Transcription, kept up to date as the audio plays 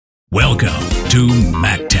Welcome to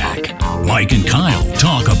MacTac. Mike and Kyle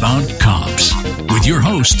talk about cops. With your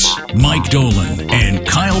hosts, Mike Dolan and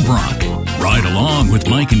Kyle Brock. Ride along with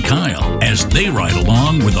Mike and Kyle as they ride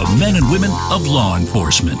along with the men and women of law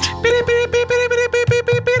enforcement.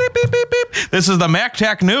 This is the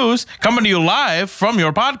MacTac News coming to you live from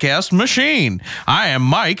your podcast machine. I am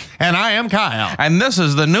Mike. And I am Kyle. And this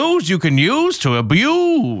is the news you can use to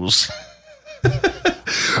abuse.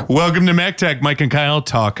 Welcome to MacTac. Mike and Kyle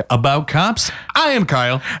talk about cops. I am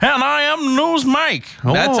Kyle. And I am News Mike.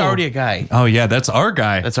 That's Oh. already a guy. Oh, yeah, that's our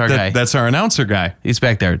guy. That's our guy. That's our announcer guy. He's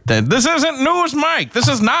back there. This isn't News Mike. This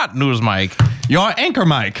is not News Mike. Your anchor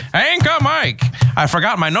Mike. Anchor Mike. I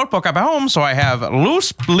forgot my notebook at home, so I have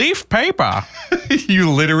loose leaf paper. You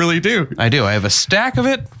literally do. I do. I have a stack of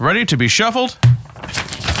it ready to be shuffled.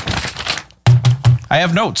 I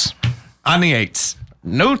have notes. On the eights.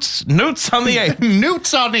 Notes on the 8.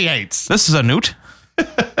 Newts on the eights. This is a newt.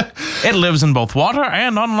 It lives in both water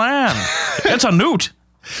and on land. It's a newt.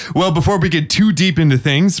 Well, before we get too deep into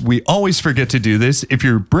things, we always forget to do this. If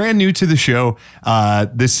you're brand new to the show,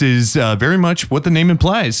 this is very much what the name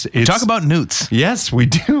implies. Talk about newts. Yes, we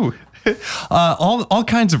do. All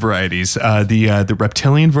kinds of varieties. The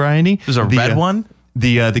reptilian variety. There's a red one.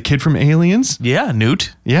 The kid from Aliens. Yeah,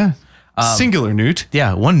 newt. Yeah. Singular newt.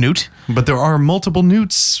 Yeah, one newt. But there are multiple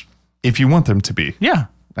newts if you want them to be. Yeah.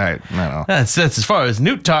 I don't know. That's as far as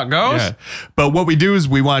newt talk goes. Yeah. But what we do is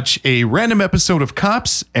we watch a random episode of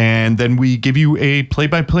Cops, and then we give you a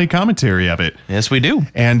play-by-play commentary of it. Yes, we do.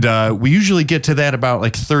 And we usually get to that about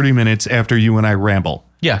like 30 minutes after you and I ramble.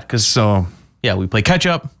 Yeah, because So, we play catch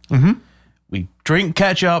up. Mm-hmm. We drink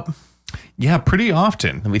ketchup. yeah, pretty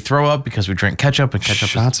often. And we throw up because we drink ketchup, and ketchup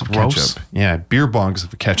Shots is of gross. ketchup. Yeah, beer bongs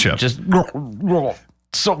of ketchup. Just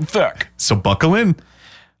so thick. So buckle in.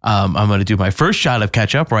 I'm going to do my first shot of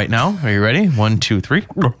ketchup right now. Are you ready? 1, 2, 3.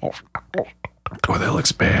 Oh, that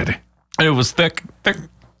looks bad. It was thick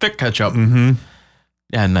ketchup. Mm-hmm.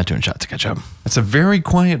 Yeah, I'm not doing shots of ketchup. That's a very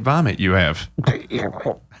quiet vomit you have.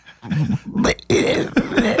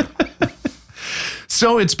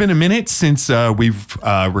 So it's been a minute since we've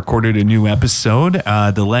recorded a new episode.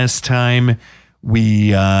 The last time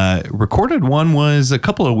we recorded one was a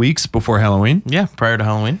couple of weeks before Halloween. Yeah, prior to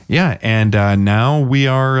Halloween. Yeah, and now we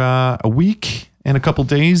are a week and a couple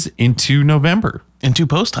days into November. Into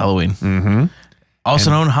post-Halloween. Mm-hmm. Also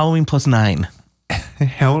known Halloween plus 9.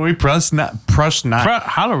 Halloween plus not.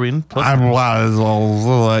 Halloween plus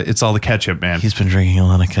 9. It's all the ketchup, man. He's been drinking a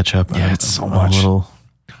lot of ketchup. Yeah, it's so much.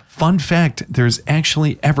 Fun fact, there's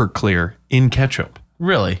actually Everclear in ketchup.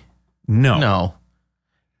 Really? No.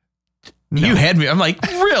 You had me. I'm like,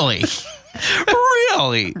 really?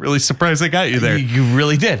 Really? Really surprised I got you there. You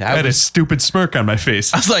really did. I had a stupid smirk on my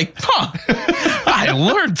face. I was like, I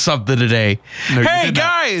learned something today. No, you Hey, did not.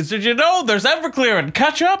 guys, did you know there's Everclear in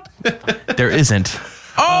ketchup? There isn't.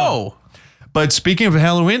 Oh. But speaking of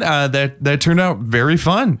Halloween, that turned out very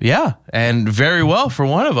fun. Yeah, and very well for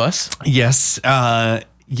one of us. Yes.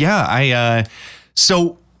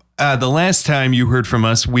 So the last time you heard from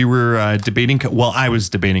us, we were debating. Well, I was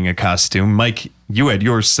debating a costume. Mike, you had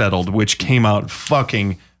yours settled, which came out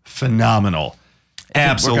fucking phenomenal.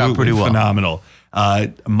 Absolutely pretty well. phenomenal.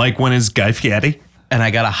 Mike went as Guy Fieri. And I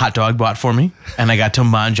got a hot dog bought for me, and I got to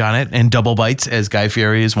munch on it and double bites, as Guy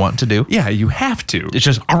Fieri is wont to do. Yeah, you have to. It's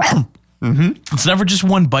just, It's never just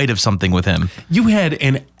one bite of something with him. You had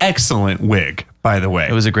an excellent wig, by the way.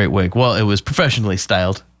 It was a great wig. Well, it was professionally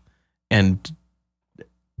styled, and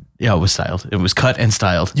yeah, it was styled. It was cut and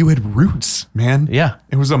styled. You had roots, man. Yeah.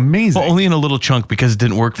 It was amazing. Well, only in a little chunk because it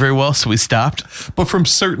didn't work very well, so we stopped. But from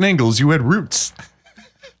certain angles, you had roots.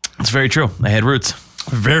 It's very true. I had roots.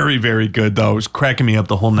 Very, very good, though. It was cracking me up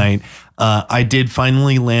the whole night. I did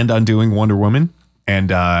finally land on doing Wonder Woman.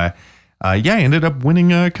 And, I ended up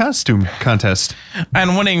winning a costume contest.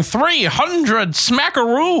 And winning 300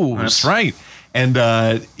 smackaroos. That's right. And,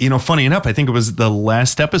 funny enough, I think it was the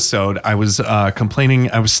last episode, I was complaining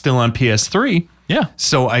I was still on PS3. Yeah.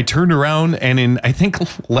 So I turned around and in, I think,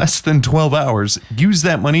 less than 12 hours, used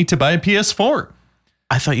that money to buy a PS4.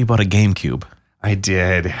 I thought you bought a GameCube. I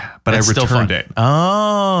did, but That's I still returned fun. it.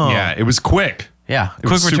 Oh. Yeah, it was quick. Yeah. It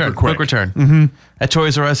was super Quick quick. return. Mm-hmm. At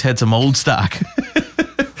Toys R Us had some old stock.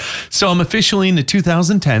 So I'm officially in the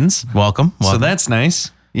 2010s. Welcome. So that's nice.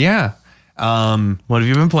 Yeah. What have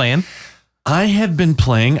you been playing? I have been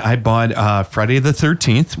playing. I bought Friday the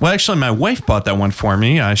 13th. Well, actually, my wife bought that one for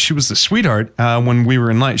me. She was a sweetheart when we were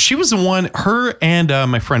in line. She was the one, her and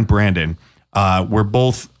my friend Brandon were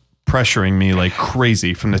both pressuring me like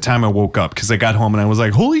crazy from the time I woke up because I got home and I was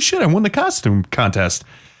like, holy shit, I won the costume contest.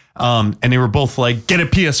 And they were both like, get a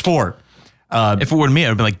PS4. If it were me,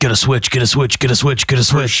 I'd be like, get a Switch, get a Switch, get a Switch, get a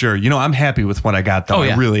For Switch. sure. You know, I'm happy with what I got, though. Oh,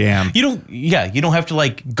 yeah. I really am. You don't have to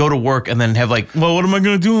like go to work and then have like, well, what am I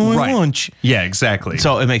going to do on my lunch? Yeah, exactly.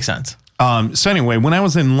 So it makes sense. So anyway, when I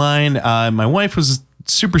was in line, my wife was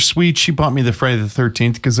super sweet. She bought me the Friday the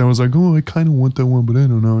 13th because I was like, oh, I kind of want that one, but I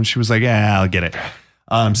don't know. And she was like, yeah, I'll get it.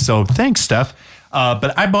 So thanks, Steph.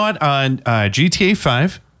 But I bought GTA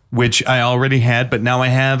 5, which I already had, but now I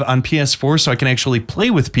have on PS4, so I can actually play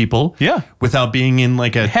with people. Yeah. Without being in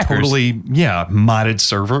like a Hackers. totally modded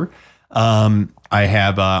server. I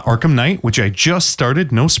have Arkham Knight, which I just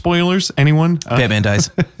started. No spoilers, anyone? Batman dies.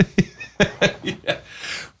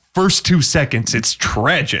 First 2 seconds, it's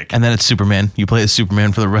tragic. And then it's Superman. You play as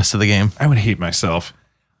Superman for the rest of the game. I would hate myself.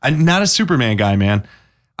 I'm not a Superman guy, man.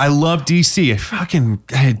 I love DC.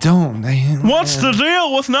 I don't. What's the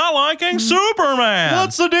deal with not liking Superman?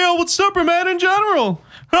 What's the deal with Superman in general?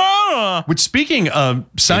 Which, speaking of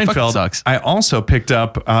fucking Seinfeld, sucks. I also picked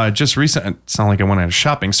up just recent. It's not like I went on a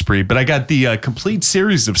shopping spree, but I got the complete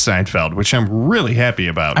series of Seinfeld, which I'm really happy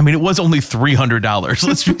about. I mean, it was only $300.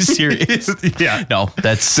 Let's be serious. Yeah. No,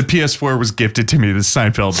 that's The PS4 was gifted to me. The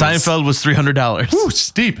Seinfeld. Seinfeld was $300. Ooh,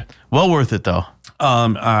 steep. Well worth it though.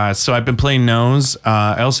 So I've been playing Nose.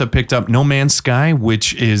 I also picked up No Man's Sky,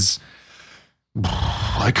 which is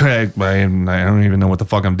I don't even know what the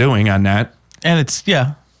fuck I'm doing on that. And it's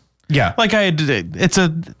Yeah, like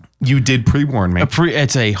you did pre-warn me.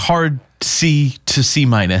 it's a hard C to C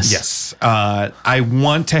minus. Yes. I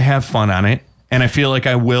want to have fun on it, and I feel like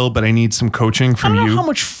I will, but I need some coaching I from don't know you. how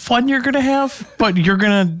much fun you're gonna have, but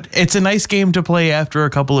it's a nice game to play after a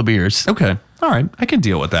couple of beers. Okay. All right. I can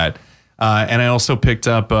deal with that. And I also picked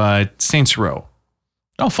up Saints Row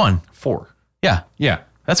Oh, fun. 4. Yeah. Yeah.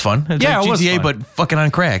 That's fun. It's Yeah, like it was GTA, fun. but fucking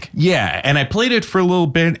on crack. Yeah. And I played it for a little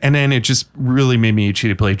bit, and then it just really made me itchy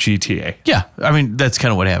to play GTA. Yeah. I mean, that's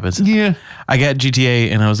kind of what happens. Yeah. I got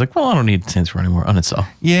GTA and I was like, well, I don't need Saints Row anymore. Uninstall.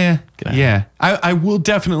 Yeah. out. Yeah. I will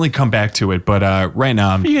definitely come back to it, but right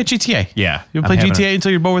now I'm. You got GTA. Yeah. You'll I'm play having GTA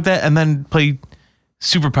until you're bored with that and then play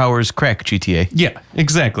Superpowers crack GTA. Yeah,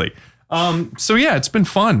 exactly. So yeah, it's been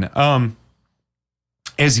fun.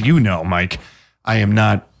 As you know, Mike, I am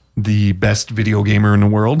not the best video gamer in the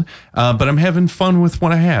world, but I'm having fun with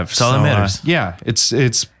what I have. That's all that matters. Yeah, it's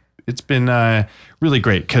been really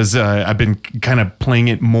great because I've been kind of playing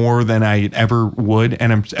it more than I ever would,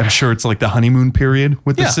 and I'm sure it's like the honeymoon period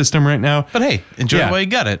with the Yeah. system right now. But hey, enjoy Yeah. it while you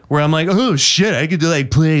got it. Where I'm like, oh shit, I could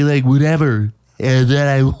like play like whatever that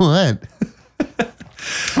I want.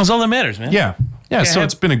 That's all that matters, man. Yeah. So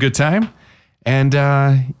it's been a good time. And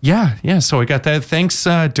yeah. So I got that. Thanks,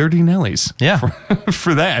 Dirty Nellies. Yeah.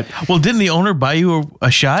 For that. Well, didn't the owner buy you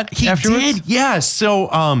a shot afterwards? Yeah. So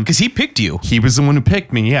Because he picked you. he was the one who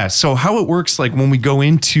picked me. Yeah. So how it works, like when we go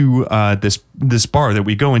into this bar that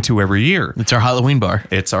we go into every year. It's our Halloween bar.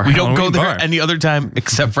 It's our We don't go Halloween there bar. any other time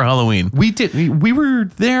except for Halloween. We were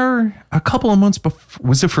there a couple of months before.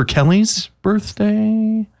 Was it for Kelly's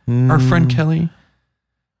birthday? Our friend Kelly.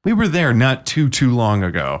 We were there not too long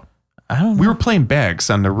ago. I don't know. We were playing bags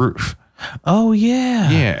on the roof. Oh, yeah.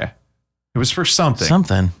 Yeah. It was for something.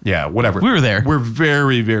 Something. Yeah, whatever. We were there. We're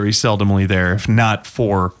very, very seldomly there, if not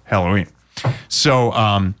for Halloween.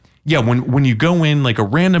 So, yeah, when you go in, like a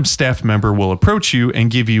random staff member will approach you and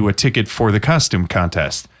give you a ticket for the costume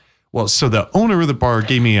contest. Well, so the owner of the bar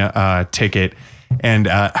gave me a ticket, and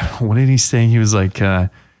what did he say? He was like,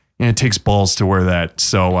 it takes balls to wear that.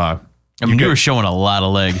 So, I mean, you were showing a lot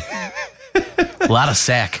of leg. A lot of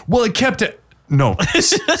sack. Well, it kept it. No,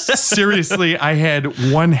 seriously, I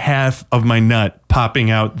had one half of my nut popping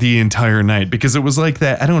out the entire night because it was like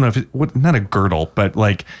that. I don't know if not a girdle, but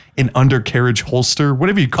like an undercarriage holster,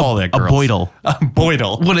 whatever you call that. A Girls. boidle. A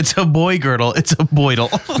boidle. When it's a boy girdle, it's a boidle.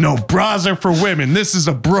 No, bras are for women. This is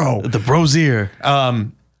a bro. The brosier.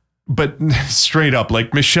 But straight up,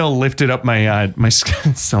 like Michelle lifted up my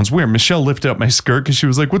sounds weird. Michelle lifted up my skirt because she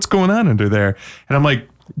was like, "What's going on under there?" And I'm like,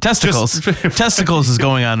 Testicles. Testicles is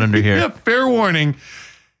going on under here. "Yeah, fair warning.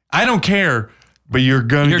 I don't care, but you're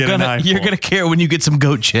gonna get an eyeful." You're gonna care when you get some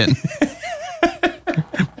goat chin.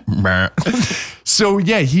 So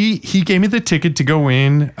yeah, he gave me the ticket to go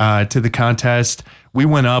in to the contest. We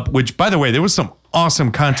went up, which by the way, there was some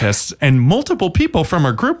awesome contests, and multiple people from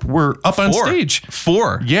our group were up on stage.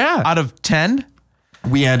 4. Yeah. Out of 10?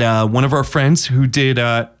 We had one of our friends who did.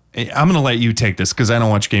 I'm going to let you take this because I don't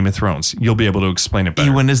watch Game of Thrones. You'll be able to explain it better.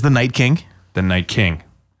 Ewan is the Night King. The Night King.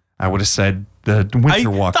 I would have said the Winter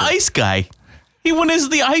Walker. The Ice Guy. Ewan is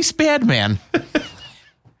the Ice Bad Man.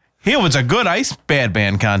 He was a good Ice Bad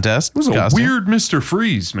Man contest. It was a weird Mr.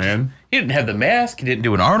 Freeze, man. He didn't have the mask. He didn't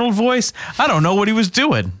do an Arnold voice. I don't know what he was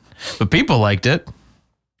doing, but people liked it.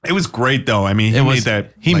 It was great though. I mean,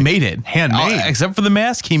 He made it. Handmade. Except for the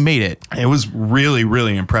mask, he made it. It was really,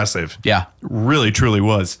 really impressive. Yeah. Really, truly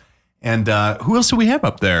was. And who else do we have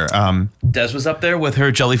up there? Des was up there with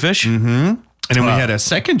her jellyfish. And then we had a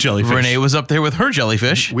second jellyfish. Renee was up there with her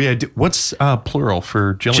jellyfish. We had, what's plural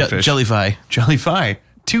for jellyfish? Jellyfy. Jellyfy.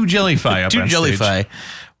 Two jellyfy up Two on jellyfy. stage.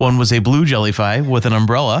 One was a blue jellyfy with an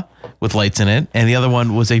umbrella with lights in it, and the other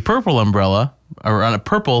one was a purple umbrella or on a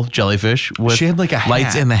purple jellyfish with She had like a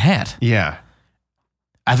lights hat. in the hat. Yeah.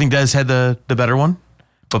 I think Des had the better one,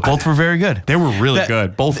 but both were very good. They were really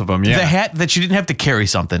good. Both of them, yeah. The hat that you didn't have to carry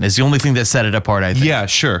something is the only thing that set it apart, I think. Yeah,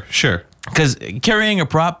 sure. Because carrying a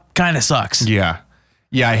prop kind of sucks. Yeah.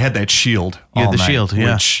 Yeah, I had that shield. You had all the night, shield,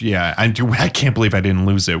 yeah. Which, yeah, I can't believe I didn't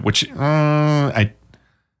lose it. Which,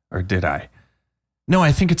 or did I? No,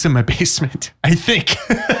 I think it's in my basement. I think.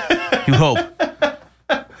 You hope.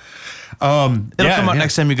 It'll come out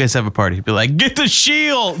next time you guys have a party. Be like, get the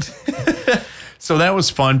shield. So that was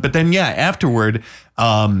fun. But then, yeah, afterward,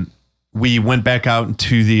 we went back out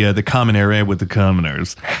into the common area with the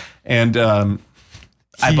commoners. And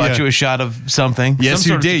I bought you a shot of something. Yes,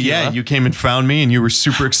 you did. Yeah, you came and found me, and you were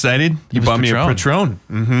super excited. You bought me a Patron.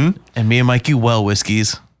 Mm-hmm. And me and Mikey well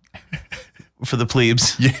whiskeys for the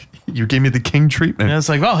plebes. Yeah, you gave me the king treatment. And it's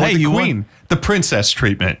like, oh, Or hey, the you queen, won. the princess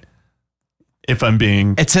treatment. If I'm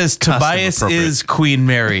being, It says costume Tobias appropriate. is Queen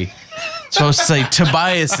Mary. So it's like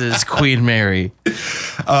Tobias is Queen Mary.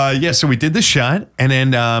 Yeah, so we did the shot, and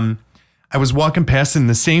then I was walking past, and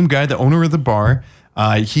the same guy, the owner of the bar,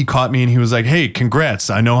 he caught me, and he was like, "Hey, congrats!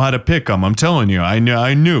 I know how to pick them. I'm telling you, I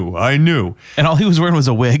knew." And all he was wearing was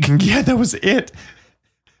a wig. Yeah, that was it.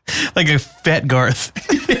 Like a fat Garth.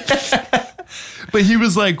 But he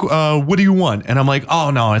was like, "What do you want?" And I'm like,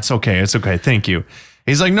 "Oh no, it's okay, thank you."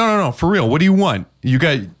 He's like, "No, for real. What do you want? You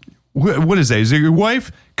got what is that? Is it your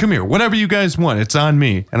wife? Come here. Whatever you guys want, it's on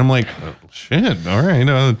me." And I'm like, oh, "Shit, all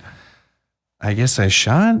right. I guess I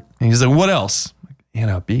shot." And he's like, "What else?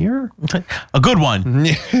 A beer? A good one.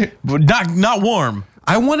 Not warm.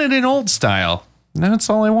 I wanted an old style. That's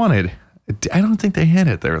all I wanted. I don't think they had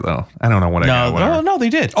it there though. I don't know what I got. Whatever. No, they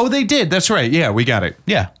did. Oh, they did. That's right. Yeah, we got it.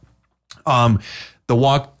 Yeah. The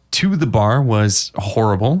walk to the bar was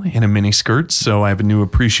horrible in a mini skirt, so I have a new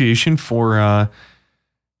appreciation for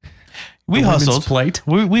We the women's hustled. plate.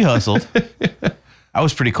 We hustled. I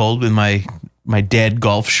was pretty cold with my dad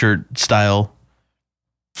golf shirt style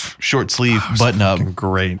short sleeve button up. Fucking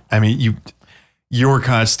great. I mean, your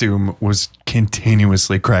costume was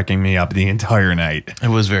continuously cracking me up the entire night. It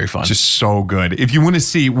was very fun. Just so good. If you want to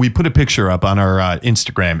see, we put a picture up on our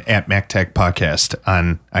Instagram at MacTech Podcast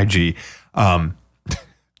on IG.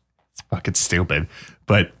 It's fucking stupid,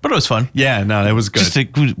 but it was fun. yeah, no, that was good. Just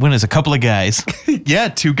to win as a couple of guys. Yeah,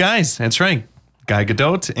 two guys. That's right. Guy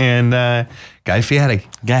Gadot and Guy Fieri.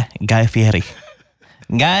 Guy Fieri.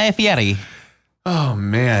 Guy Fieri. Oh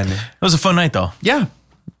man. It was a fun night though. Yeah.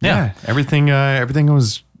 Yeah. Everything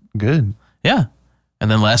was good. Yeah. And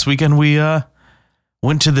then last weekend we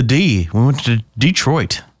went to We went to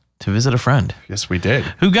Detroit to visit a friend Yes, we did.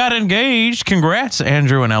 who got engaged. Congrats,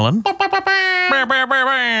 Andrew and Ellen.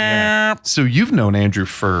 So you've known Andrew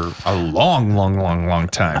for a long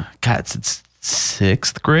time. God, it's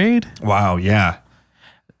 6th grade. Wow, yeah.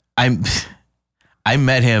 I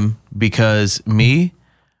met him because me,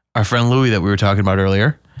 our friend Louie that we were talking about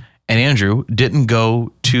earlier, and Andrew didn't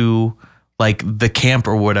go to like the camp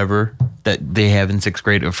or whatever that they have in 6th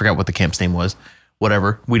grade. I forgot what the camp's name was.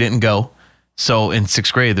 Whatever. We didn't go. So in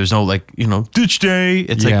 6th grade, there's no like, ditch day.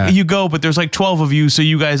 It's Yeah. like you go, but there's like 12 of you. So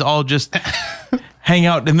you guys all just hang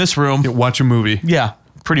out in this room. Watch a movie. Yeah,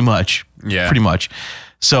 pretty much. Yeah. Pretty much.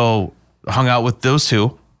 So hung out with those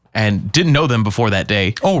two and didn't know them before that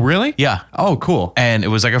day. Oh, really? Yeah. Oh, cool. And it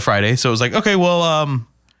was like a Friday. So it was like, okay, well,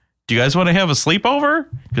 do you guys want to have a sleepover?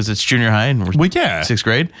 Because it's junior high and we're Well, yeah. 6th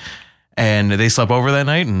grade. And they slept over that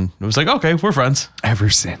night and it was like, okay, we're friends. Ever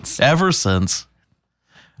since. Ever since.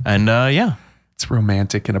 And yeah. It's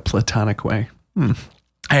romantic in a platonic way.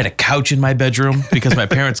 I had a couch in my bedroom because my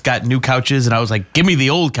parents got new couches and I was like, give me the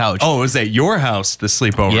old couch. Oh, was that your house, the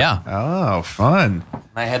sleepover? Yeah. Oh, fun.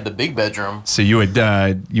 I had the big bedroom. So you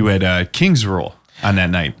had King's Rule on that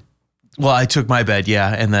night. Well, I took my bed,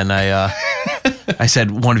 yeah. And then I said,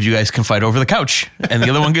 one of you guys can fight over the couch and the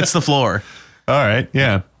other one gets the floor. All right.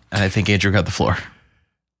 Yeah. And I think Andrew got the floor.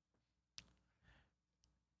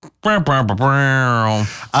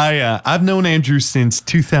 I've known Andrew since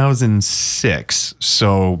 2006,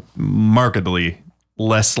 so markedly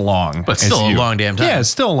less long. But as still a you. long damn time. Yeah, it's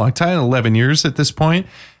still a long time, 11 years at this point.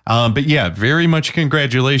 But yeah, very much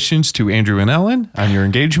congratulations to Andrew and Ellen on your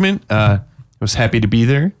engagement. I was happy to be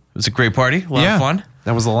there. It was a great party. A lot of fun.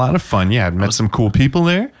 That was a lot of fun. Yeah, I met some cool people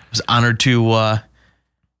there. I was honored to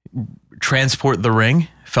transport the ring.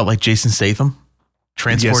 Felt like Jason Statham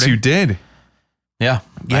transporting. Yes, you did. Yeah.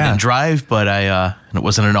 I Yeah. didn't drive, but and it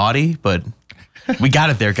wasn't an Audi, but we got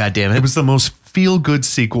it there, goddammit. It was the most feel-good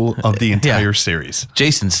sequel of the entire series.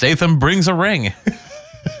 Jason Statham brings a ring.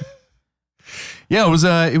 Yeah,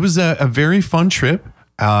 it was a very fun trip.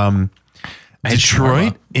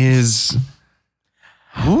 Detroit is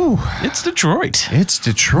It's Detroit. It's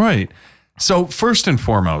Detroit. So first and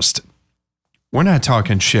foremost, we're not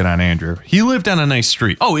talking shit on Andrew. He lived on a nice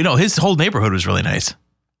street. Oh, his whole neighborhood was really nice.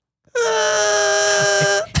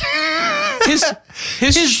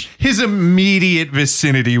 His immediate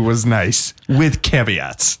vicinity was nice with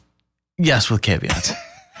caveats. Yes, with caveats.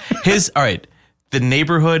 All right, the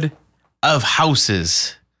neighborhood of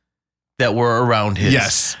houses that were around his.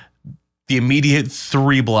 Yes. The immediate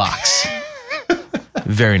 3 blocks.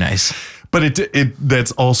 Very nice. But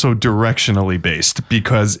that's also directionally based,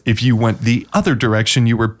 because if you went the other direction,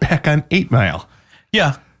 you were back on 8 Mile,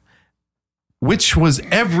 Yeah. which was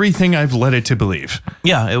everything I've led it to believe.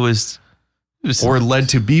 Yeah, it was Or led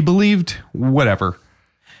to be believed, whatever.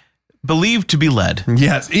 believed to be led.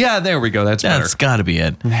 Yes. Yeah, there we go. That's That's got to be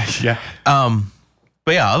it. better. Yeah.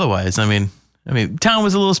 But yeah, otherwise, I mean, town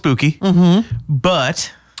was a little spooky,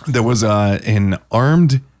 but There was an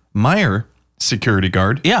armed Meyer security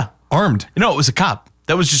guard. yeah, Armed. no, it was a cop.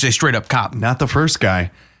 That was just a straight up cop. Not the first guy.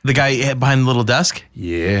 The guy behind the little desk.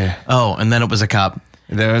 Yeah. Oh, and then it was a cop.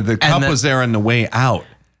 The cop was there on the way out.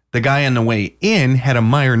 The guy on the way in had a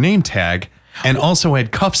Meyer name tag and also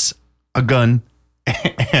had cuffs, a gun,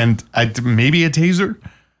 and maybe a taser.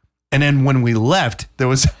 And then when we left, there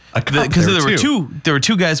was a cop Because there were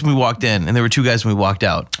two guys when we walked in, and there were 2 guys when we walked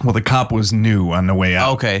out. Well, the cop was new on the way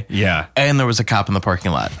out. Okay. Yeah. And there was a cop in the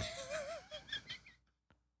parking lot.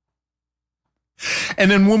 And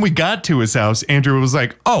then when we got to his house, Andrew was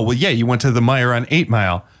like, "Oh, well, yeah, you went to the Meyer on 8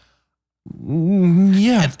 Mile."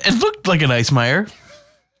 Yeah. It looked like a nice Meyer.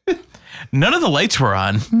 None of the lights were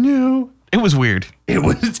on. No. It was weird. It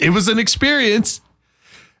was an experience.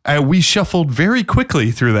 We shuffled very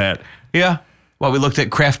quickly through that. Yeah. While we looked at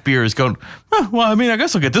craft beers going, I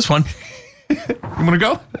guess I'll get this one. You want to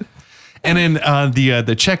go? And then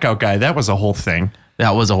the checkout guy, that was a whole thing.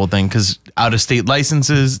 That was a whole thing because out-of-state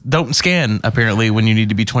licenses don't scan, apparently, when you need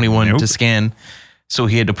to be 21 to scan. So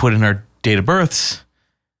he had to put in our date of births,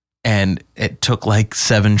 and it took like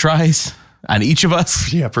 7 tries on each of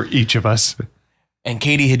us. Yeah, for each of us. And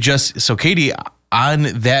Katie on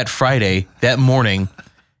that Friday, that morning,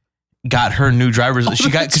 got her new driver's. She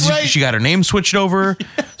got her name switched over,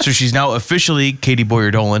 so she's now officially Katie Boyer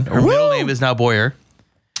Dolan. Her middle name is now Boyer.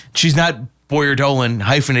 She's not Boyer Dolan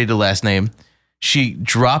hyphenated last name. She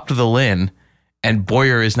dropped the Lynn, and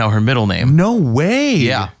Boyer is now her middle name. No way.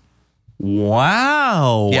 Yeah,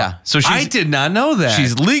 Wow. yeah. So I did not know that.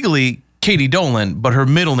 she's legally Katie Dolan, but her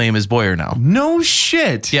middle name is Boyer now. no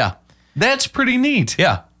shit. Yeah, That's pretty neat.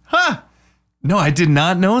 yeah, Huh. No, I did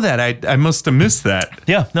not know that. I must have missed that.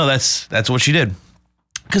 yeah. No, that's what she did.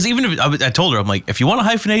 Because even if I told her, I'm like, if you want to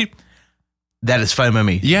hyphenate, that is fine by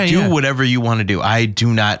me. Yeah, do yeah. whatever you want to do. I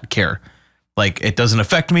do not care. Like, it doesn't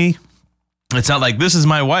affect me. It's not like this is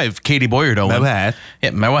my wife, Katie Boyer Dolan. Yeah,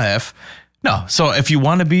 my wife. No. So if you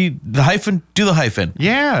want to be the hyphen, do the hyphen.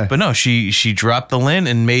 Yeah. But no, she dropped the Lynn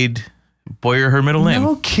and made Boyer her middle name.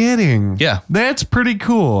 No kidding. Yeah. That's pretty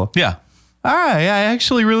cool. Yeah. All right. I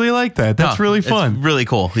actually really like that. That's No, really it's fun. really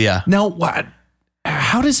cool. Yeah. Now, what?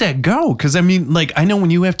 How does that go? Because I mean, like, I know when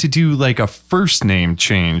you have to do like a first name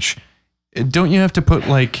change, don't you have to put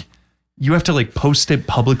like, you have to like post it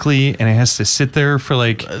publicly and it has to sit there for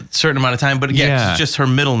like A certain amount of time, but yeah, 'cause Yeah. it's just her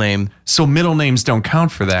middle name. so middle names don't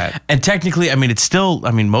count for that. And technically, I mean, it's still,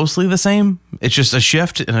 mostly the same. It's just a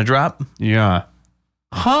shift and a drop. Yeah.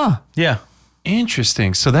 Huh. Yeah.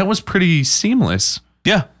 Interesting. So that was pretty seamless.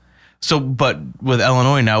 Yeah. So, but with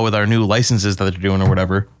Illinois now, with our new licenses that they're doing or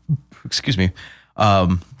whatever, excuse me,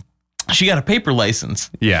 she got a paper license,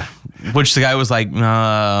 Yeah. which the guy was like,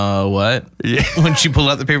 what? Yeah. When she pulled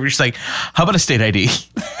out the paper, she's like, how about a state ID?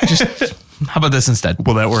 Just, how about this instead?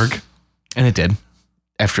 Will that work? And it did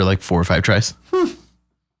after like 4 or 5 tries.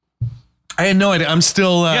 I had no idea. I'm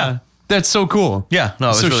still, Yeah. That's so cool. Yeah. No, it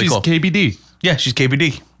was So really she's cool. KBD. Yeah, she's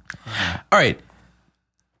KBD. All right.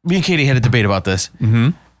 Me and Katie had a debate about this.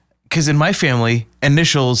 Because in my family,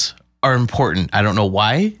 initials are important. I don't know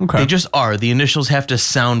why. Okay. They just are. The initials have to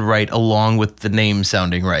sound right along with the name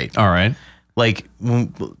sounding right. All right. Like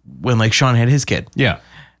when like Sean had his kid, Yeah.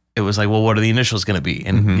 it was like, well, what are the initials going to be?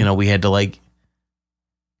 And you know, we had to like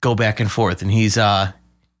go back and forth. And he's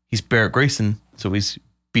Barrett Grayson, so he's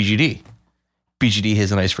BGD. BGD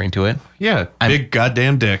has a nice ring to it. Yeah. Big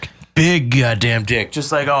goddamn dick. Big goddamn dick,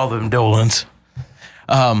 just like all them Dolans.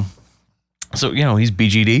 So, he's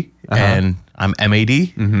BGD and I'm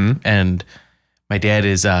MAD. And my dad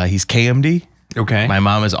is, he's KMD. Okay. My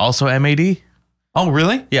mom is also MAD. Oh,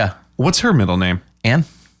 really? Yeah. What's her middle name? Ann.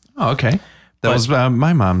 Oh, okay. That was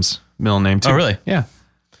my mom's middle name too. Oh, really? Yeah.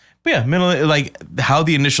 But yeah, like how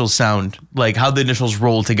the initials sound, like how the initials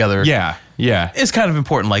roll together. Yeah. Yeah. Is kind of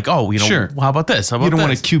important. Like, Sure. How about this? How about You don't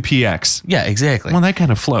this? want a QPX. Yeah, exactly. Well, that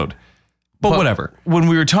kind of flowed. But whatever. When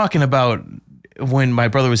we were talking about when my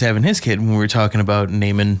brother was having his kid, when we were talking about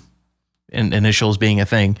naming and initials being a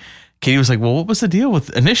thing, Katie was like, well, what was the deal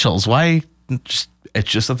with initials? Why? It's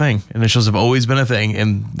just a thing. Initials have always been a thing,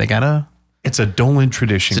 and they gotta. It's a Dolan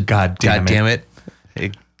tradition. God damn it.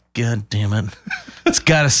 God damn it. It's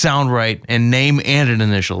gotta sound right and name and an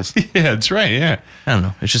initials. Yeah, that's right. Yeah. I don't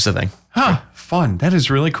know. It's just a thing. Huh. Fun. That is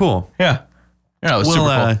really cool. Yeah. No, it was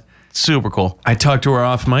super cool. Super cool. I talked to her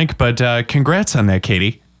off mic, but congrats on that,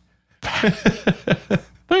 Katie.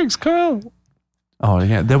 Thanks, Kyle. Oh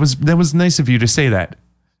yeah, that was nice of you to say that.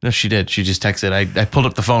 No, she did. She just texted. I pulled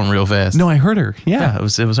up the phone real fast. No, I heard her. Yeah, it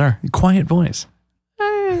was her. Quiet voice.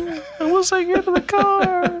 Hey, once I get to the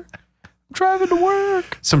car, I'm driving to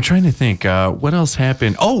work. So I'm trying to think. What else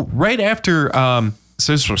happened? Oh, right after.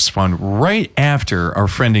 So this was fun. Right after our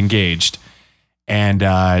friend engaged,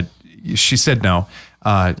 and she said no.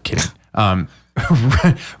 Kidding.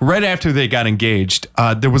 Right after they got engaged,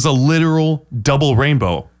 there was a literal double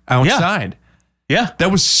rainbow outside. Yeah. That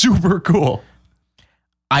was super cool.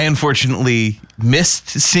 I unfortunately missed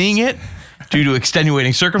seeing it due to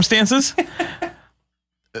extenuating circumstances.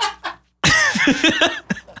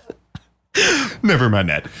 Never mind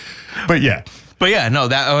that. But yeah. No,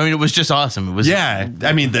 it was just awesome. It was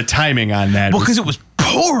the timing on that. Well, because it was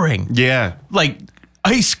pouring. Yeah. Like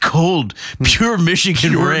ice cold, pure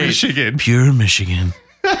Michigan rain. Pure Michigan.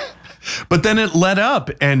 But then it let up,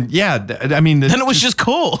 and then it was just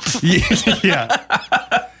cold.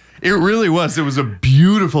 Yeah. It really was. It was a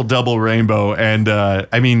beautiful double rainbow, and I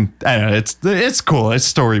don't know. It's cool. It's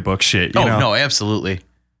storybook shit. You know? No, absolutely.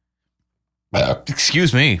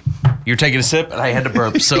 Excuse me. You're taking a sip, and I had to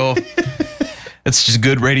burp. So it's just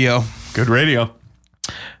good radio. Good radio.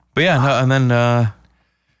 But yeah, no, and then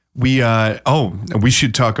we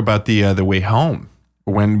should talk about the way home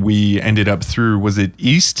when we ended up through. Was it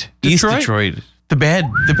East Detroit? East Detroit, the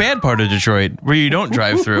bad part of Detroit, where you don't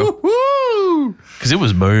drive through. Because it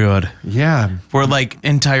was bad. Yeah. Where like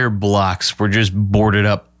entire blocks were just boarded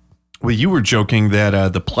up. Well, you were joking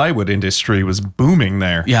that the plywood industry was booming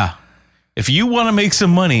there. Yeah. If you want to make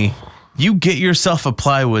some money, you get yourself a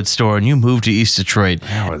plywood store and you move to East Detroit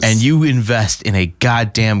and you invest in a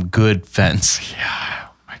goddamn good fence. Yeah.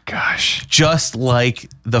 Oh my gosh. Just like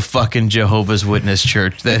the fucking Jehovah's Witness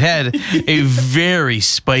church that had a very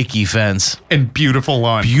spiky fence. And beautiful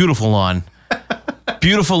lawn.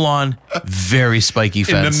 Beautiful lawn, very spiky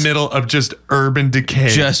fence. In the middle of just urban decay.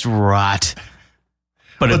 Just rot.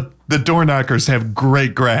 But the door knockers have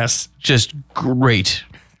great grass. Just great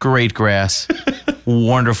grass.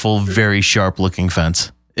 Wonderful, very sharp looking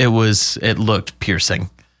fence. It looked piercing.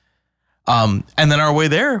 And then on our way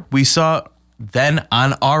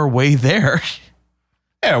there,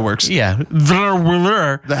 Yeah, it works. Yeah.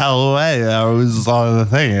 The hell way. I was on the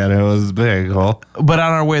thing and it was big. Cool. But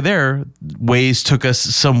on our way there, Waze took us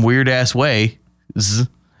some weird ass way.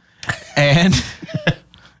 And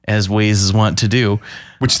as Waze want to do.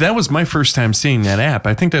 Which that was my first time seeing that app.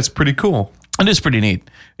 I think that's pretty cool. It is pretty neat.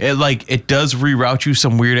 It does reroute you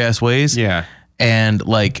some weird ass ways. Yeah. And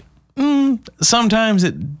sometimes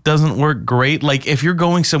it doesn't work great. Like if you're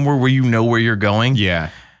going somewhere where you know where you're going.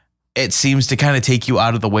 Yeah. It seems to kind of take you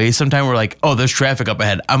out of the way. Sometimes we're like, oh, there's traffic up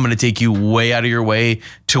ahead. I'm going to take you way out of your way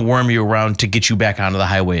to worm you around to get you back onto the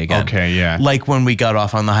highway again. Okay, yeah. Like when we got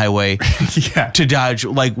off on the highway yeah. to dodge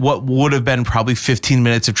like what would have been probably 15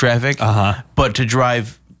 minutes of traffic, but to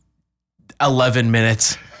drive 11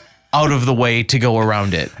 minutes out of the way to go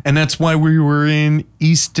around it. And that's why we were in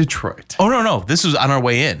East Detroit. Oh, no. This was on our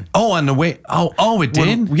way in. Oh, on the way. Oh, it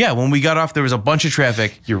did? When we got off, there was a bunch of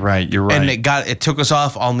traffic. You're right. And it took us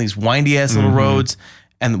off on these windy ass little roads,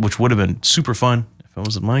 and which would have been super fun if it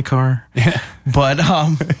was in my car. Yeah. But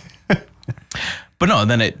no, and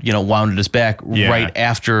then it, wounded us back right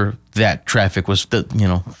after that traffic was,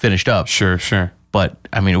 finished up. Sure. But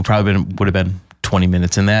I mean, it would have been 20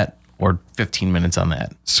 minutes in that or 15 minutes on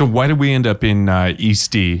that. So why did we end up in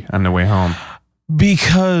East D on the way home?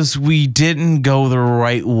 Because we didn't go the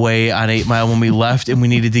right way on 8 Mile when we left, and we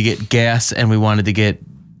needed to get gas, and we wanted to get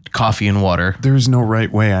coffee and water. There's no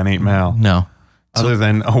right way on 8 Mile. No. other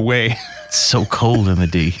than away. It's so cold in the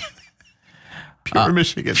D. Pure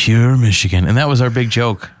Michigan. Pure Michigan. And that was our big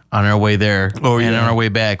joke on our way there and yeah. on our way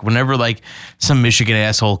back. Whenever like some Michigan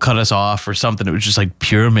asshole cut us off or something, it was just like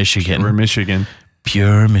pure Michigan. Pure Michigan.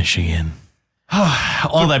 Pure Michigan.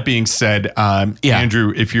 All that being said,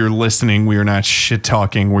 Andrew, if you're listening, we are not shit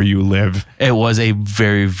talking where you live. It was a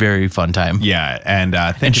very, very fun time. Yeah, and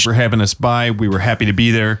thank you for having us by. We were happy to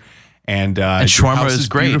be there. And shawarma is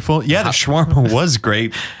great. Beautiful. Yeah, the shawarma was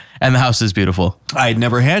great. And the house is beautiful. I had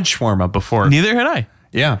never had shawarma before. Neither had I.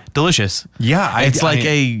 Yeah. Delicious. Yeah. It's like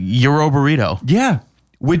a Euro burrito. Yeah.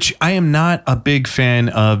 Which I am not a big fan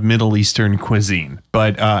of Middle Eastern cuisine,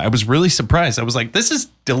 but I was really surprised. I was like, this is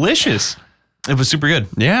delicious. It was super good.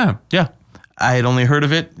 Yeah. Yeah. I had only heard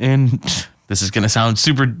of it, and this is going to sound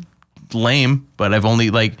super lame, but I've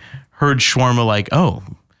only like heard shawarma like, oh,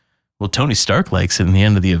 well, Tony Stark likes it in the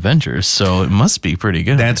end of the Avengers, so it must be pretty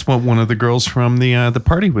good. That's what one of the girls from the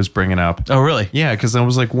party was bringing up. Oh, really? Yeah, because I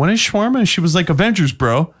was like, what is shawarma? And she was like, Avengers,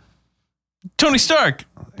 bro. Tony Stark.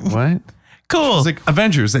 What? Cool. It's like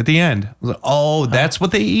Avengers at the end. I was like, oh, that's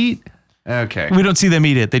what they eat? Okay. We don't see them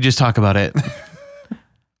eat it. They just talk about it.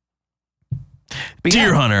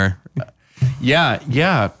 Deer Hunter.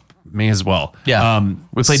 Yeah. May as well. Yeah.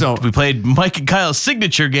 We played Mike and Kyle's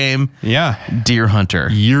signature game, Yeah. Deer Hunter.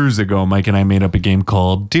 Years ago, Mike and I made up a game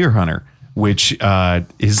called Deer Hunter, which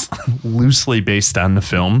is loosely based on the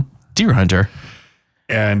film. Deer Hunter.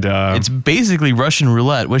 And It's basically Russian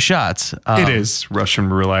roulette with shots. it is Russian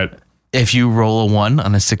roulette. If you roll a 1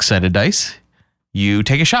 on a 6-sided dice, you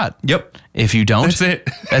take a shot. Yep. If you don't, That's it.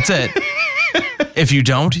 That's it. If you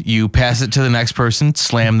don't, you pass it to the next person,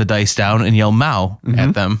 slam the dice down, and yell "Mao"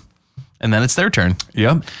 at them, and then it's their turn.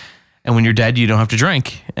 Yep. And when you're dead, you don't have to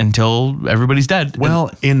drink until everybody's dead.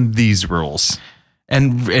 Well, in these rules.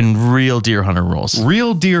 and real Deer Hunter rules.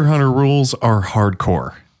 Real Deer Hunter rules are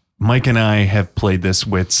hardcore. Mike and I have played this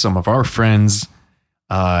with some of our friends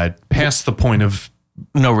past the point of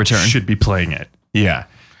No return. should be playing it. Yeah.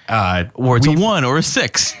 Or it's a 1 or a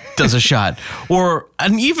 6 does a shot, or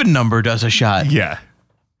an even number does a shot. Yeah.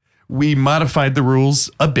 We modified the rules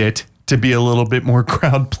a bit to be a little bit more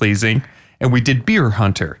crowd pleasing, and we did Beer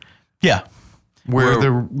Hunter, Yeah. where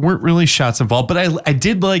there weren't really shots involved. But I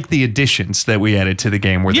did like the additions that we added to the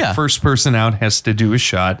game, where Yeah. the first person out has to do a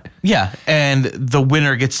shot. Yeah. And the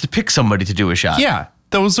winner gets to pick somebody to do a shot. Yeah.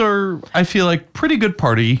 Those are, I feel like, pretty good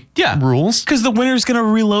party rules. Because the winner's going to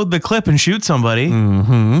reload the clip and shoot somebody.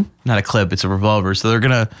 Mm-hmm. Not a clip, it's a revolver. So they're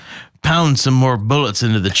going to pound some more bullets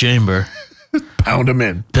into the chamber. Pound them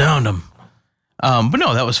in. Pound them. But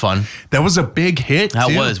no, that was fun. That was a big hit. That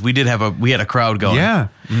too. was. We had a crowd going. Yeah.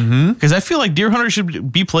 Because I feel like Deer Hunter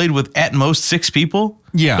should be played with at most 6 people.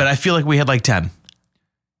 Yeah. But I feel like we had like 10.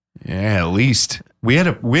 Yeah, at least. We had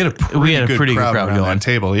a pretty good crowd going on that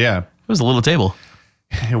table. Yeah. It was a little table.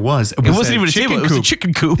 It was. It wasn't even a table. It was a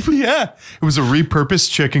chicken coop. Yeah. It was a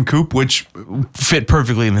repurposed chicken coop, which Fit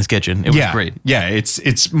perfectly in this kitchen. It was great. Yeah,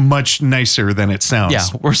 it's much nicer than it sounds. Yeah,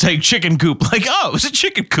 we're saying chicken coop. Like, oh, it was a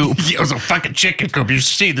chicken coop. It was a fucking chicken coop. You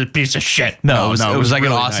see this piece of shit. No, it was like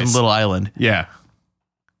really an awesome nice. little island. Yeah.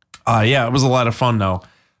 Yeah, it was a lot of fun though.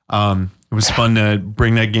 It was fun to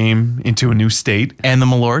bring that game into a new state. And the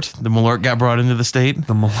Malort got brought into the state.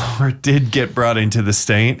 The Malort did get brought into the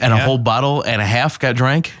state. And a whole bottle and a half got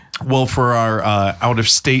drank. Well, for our out of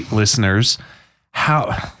state listeners, how?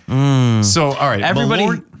 So, all right, Everybody,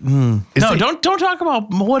 Malort, don't talk about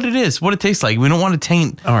what it is, what it tastes like. We don't want to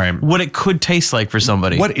taint All right. what it could taste like for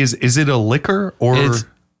somebody. what is it a liquor or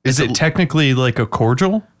is it technically like a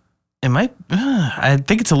cordial? It might. I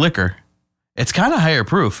think it's a liquor. It's kind of higher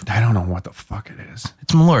proof. I don't know what the fuck it is.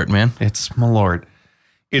 It's Malort, man. It's Malort.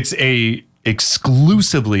 It's a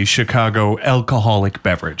exclusively Chicago alcoholic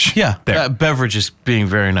beverage. Yeah, There. beverage is being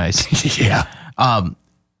very nice. Yeah. I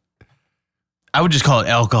would just call it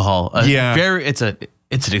alcohol. Yeah. It's an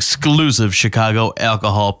exclusive Chicago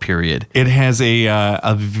alcohol. Period. It has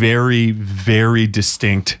a very, very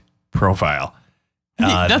distinct profile.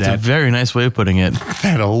 That's a very nice way of putting it.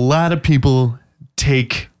 That a lot of people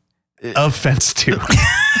take offense to,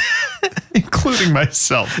 including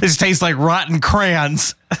myself. This tastes like rotten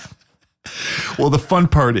crayons. Well, the fun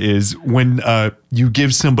part is when you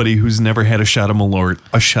give somebody who's never had a shot of Malort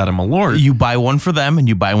a shot of Malort. You buy one for them and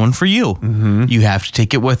you buy one for you. Mm-hmm. You have to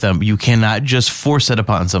take it with them. You cannot just force it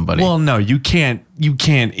upon somebody. Well, no, you can't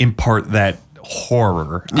impart that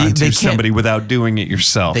horror onto somebody without doing it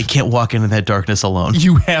yourself. They can't walk into that darkness alone.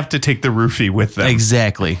 You have to take the roofie with them.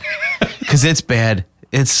 Exactly. Because it's bad.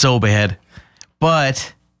 It's so bad.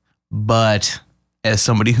 But as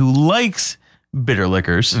somebody who likes bitter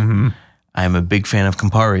liquors, I am a big fan of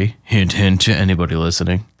Campari. Hint, hint to anybody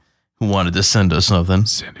listening who wanted to send us something.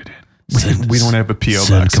 Send it in. We don't have a P.O.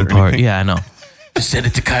 box or Campari. anything. Yeah, I know. Just send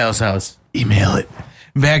it to Kyle's house. Email it.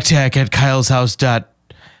 Mactac at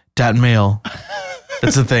kyleshouse.mail.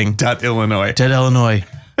 That's the thing. .Illinois. .Illinois.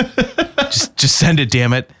 just send it,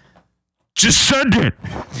 damn it. Just send it.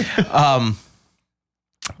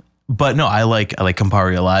 But no, I like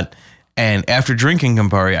Campari a lot. And after drinking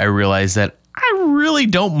Campari, I realized that I really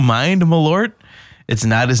don't mind Malort. It's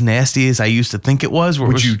not as nasty as I used to think it was.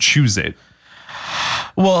 Would you choose it?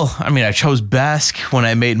 Well, I mean, I chose Basque when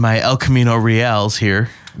I made my El Camino Reals here.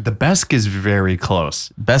 The Besk is very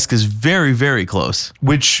close. Basque is very, very close.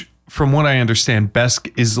 Which, from what I understand,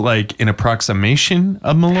 Besk is like an approximation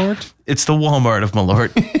of Malort. It's the Walmart of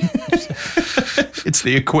Malort. It's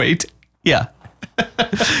the equate. Yeah.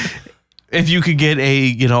 If you could get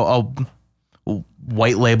a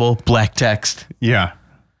white label, black text, Yeah.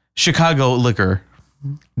 Chicago liquor,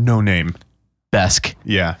 No name. Basque.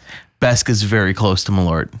 Yeah. Basque is very close to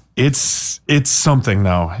Malort. It's something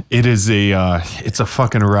though. It is it's a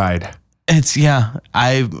fucking ride.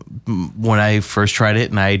 When I first tried it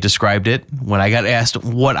and I described it, when I got asked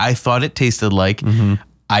what I thought it tasted like,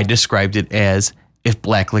 I described it as if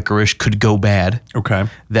black licorice could go bad. Okay.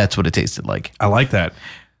 That's what it tasted like. I like that.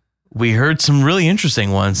 We heard some really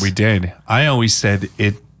interesting ones. We did. I always said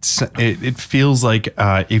it feels like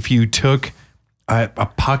if you took a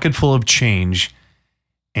pocket full of change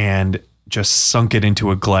and just sunk it into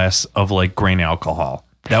a glass of like grain alcohol.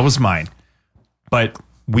 That was mine. But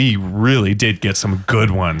we really did get some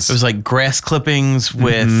good ones. It was like grass clippings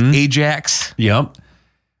with Ajax. Yep.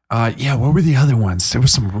 Yeah, what were the other ones? There were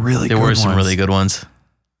some really good ones. There were some really good ones.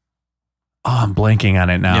 Oh, I'm blanking on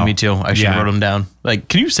it now. Yeah, me too. I should have wrote them down. Like,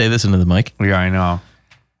 can you say this into the mic? Yeah, I know.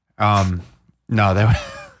 No, that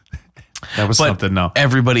was But something. No,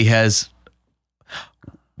 everybody has.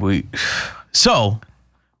 So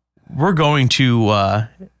we're going to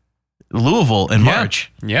Louisville in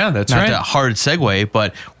March. Yeah, that's Not right. a hard segue,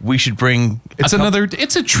 but we should bring. It's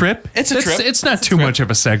It's a trip. It's a trip. It's not too much of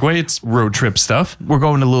a segue. It's road trip stuff. We're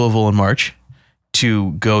going to Louisville in March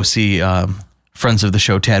to go see friends of the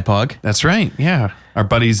show, Tadpog. That's right. Yeah, our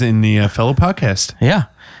buddies in the fellow podcast. Yeah.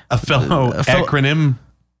 A fellow fellow- acronym.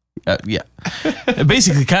 Yeah.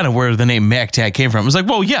 Basically, kind of where the name MacTac came from. It was like,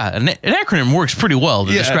 well, yeah, an acronym works pretty well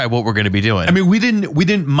to describe what we're going to be doing. I mean, we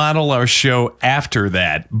didn't model our show after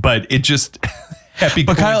that, but it just happy.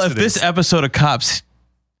 But Kyle, if this episode of Cops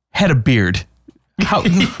had a beard, how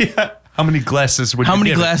many glasses would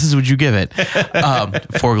you give it?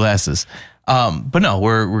 4 glasses. But no,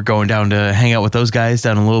 we're going down to hang out with those guys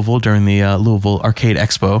down in Louisville during the Louisville Arcade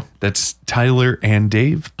Expo. That's Tyler and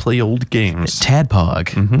Dave play old games. Tadpog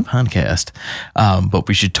podcast. But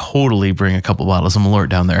we should totally bring a couple bottles of Malort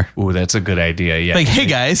down there. Ooh, that's a good idea. Yeah. Like, hey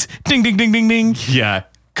guys, ding, ding, ding, ding, ding. Yeah.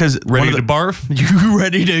 Because Ready to barf? You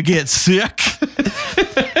ready to get sick?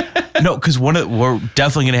 No, because we're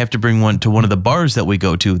definitely going to have to bring one to one of the bars that we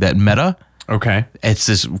go to, that Meta. Okay. It's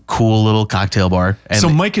this cool little cocktail bar. And So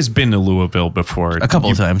Mike has been to Louisville before. A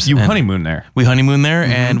couple of times. You And honeymoon there. we honeymooned there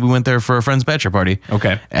and we went there for a friend's bachelor party.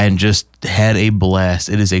 Okay. And just had a blast.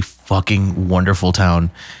 It is a fucking wonderful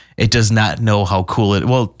town. It does not know how cool it.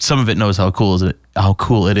 Well, some of it knows how cool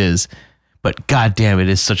it is, but goddamn, it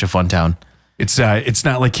is such a fun town. It's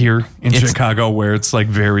not like here in Chicago where it's like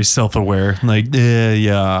very self-aware. Like,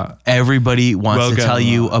 yeah. Everybody wants to tell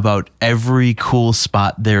you about every cool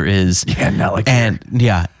spot there is. Yeah, not like and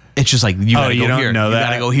yeah, it's just like you gotta you go don't here. know You that?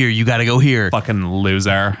 gotta go here. You gotta go here. Fucking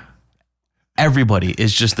loser. Everybody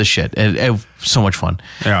is just the shit. And so much fun.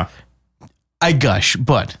 Yeah. I gush,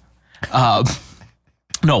 but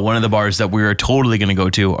no, one of the bars that we were totally going to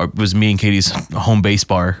go to was me and Katie's home base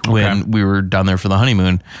bar when we were down there for the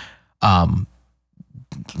honeymoon.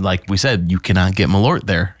 Like we said, you cannot get Malort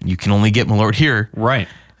there. You can only get Malort here. Right.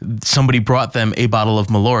 Somebody brought them a bottle of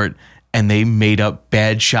Malort and they made up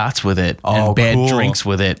bad shots with it and bad cool. drinks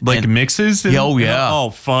with it. Like and, mixes? Oh,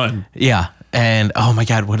 fun. Yeah. And oh my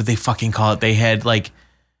God, what did they fucking call it? They had like,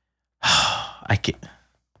 I can't.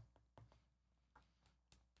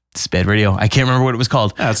 It's bad radio. I can't remember what it was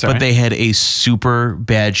called. That's but they had a super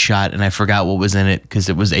bad shot and I forgot what was in it because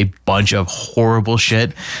it was a bunch of horrible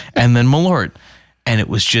shit. And then Malort. And it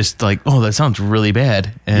was just like, oh, that sounds really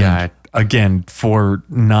bad. And yeah. Again, for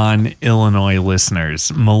non-Illinois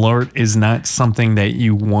listeners, Malort is not something that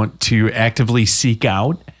you want to actively seek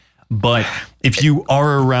out. But if you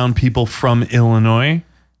are around people from Illinois,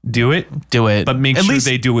 do it. Do it. But make sure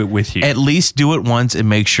they do it with you. At least do it once and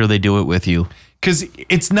make sure they do it with you. Because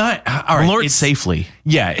it's not... All right, Malort safely.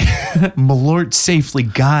 Yeah. Malort safely.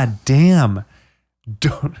 God damn.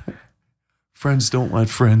 Don't... Friends don't let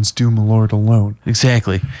friends do my lord alone.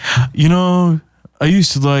 Exactly. You know, I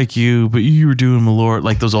used to like you, but you were doing my lord,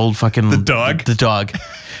 like those old fucking The dog? The dog.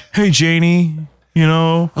 Hey, Janie. You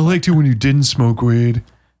know, I liked you when you didn't smoke weed.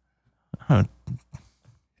 Huh.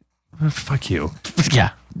 Fuck you.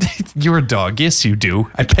 Yeah. You're a dog. Yes, you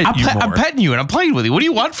do. I pet you more. I'm petting you and I'm playing with you. What do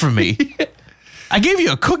you want from me? I gave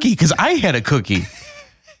you a cookie because I had a cookie.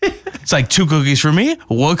 It's like 2 cookies for me,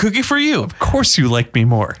 1 cookie for you. Of course you like me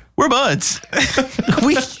more. We're buds.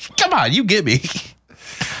 Come on, you get me.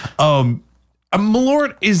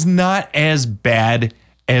 Malort is not as bad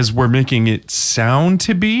as we're making it sound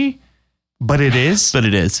to be, but it is. But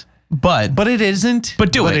it is. But it isn't.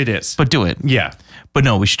 But do it. But it is. But do it. Yeah. But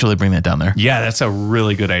no, we should totally bring that down there. Yeah, that's a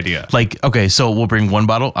really good idea. Like, okay, so we'll bring 1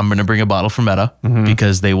 bottle. I'm going to bring a bottle for Meta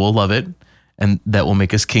because they will love it. And that will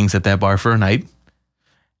make us kings at that bar for a night.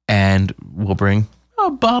 And we'll bring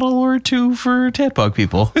a bottle or 2 for Tadpog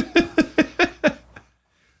people.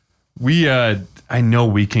 I know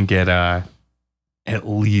we can get at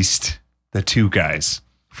least the 2 guys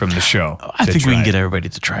from the show. I think we can get everybody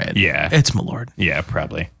to try it. Yeah. It's my lord. Yeah,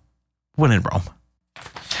 probably. When in Rome.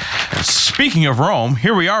 Speaking of Rome,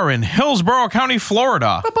 here we are in Hillsborough County,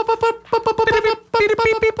 Florida.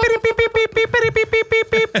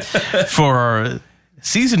 For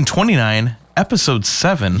season 29, episode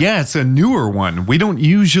 7. Yeah, it's a newer one. We don't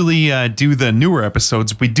usually do the newer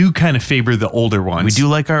episodes. We do kind of favor the older ones. We do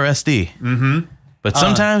like our SD. Mm-hmm. But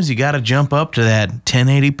sometimes you got to jump up to that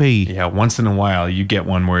 1080p. Yeah, once in a while you get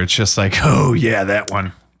one where it's just like, oh, yeah, that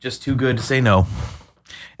one. Just too good to say no.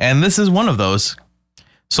 And this is one of those.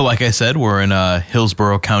 So like I said, we're in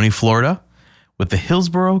Hillsborough County, Florida, with the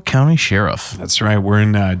Hillsborough County Sheriff. That's right. We're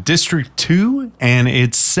in District 2, and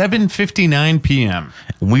it's 7:59 p.m.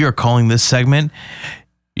 We are calling this segment,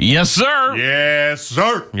 Yes, Sir. Yes,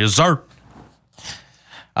 sir. Yes, sir.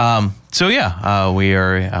 So yeah, we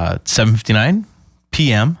are 7:59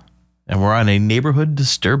 p.m. and we're on a neighborhood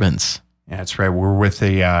disturbance. Yeah, that's right. We're with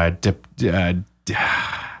a A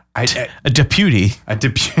deputy.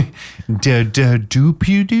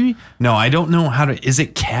 Deputy? No, I don't know how to. Is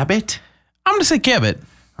it Cabot? I'm gonna say Cabot.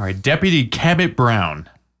 All right, Deputy Cabot Brown.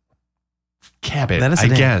 Cabot, That is I the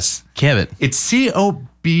name. guess. Cabot. It's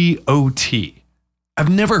COBOT. I've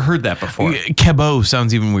never heard that before. Cabot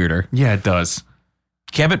sounds even weirder. Yeah, it does.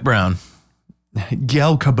 Cabot Brown.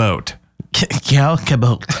 Gal Cabot. Gal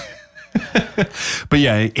Cabot. But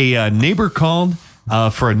yeah, a neighbor called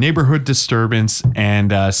for a neighborhood disturbance,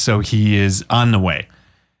 and so he is on the way.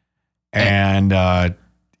 And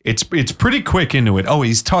it's pretty quick into it. Oh,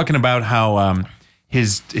 he's talking about how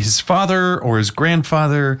his father or his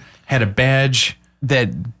grandfather had a badge That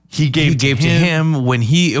he gave to him when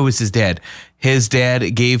it was his dad. His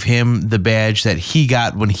dad gave him the badge that he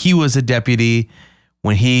got when he was a deputy,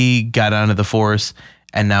 when he got onto the force,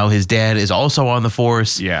 and now his dad is also on the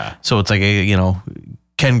force. Yeah. So it's like a,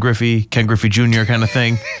 Ken Griffey Jr. kind of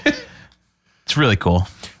thing. It's really cool.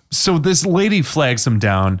 So this lady flags him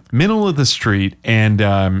down, middle of the street,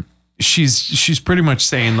 and she's pretty much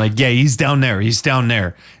saying like, yeah, he's down there. He's down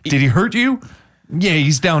there. Did he hurt you? Yeah,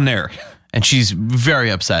 he's down there. And she's very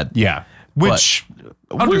upset. Yeah. Which we'll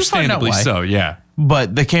find out understandably why. so, yeah.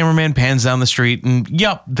 But the cameraman pans down the street and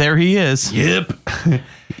yep, there he is. Yep.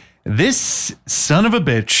 This son of a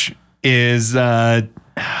bitch is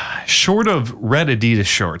short of red Adidas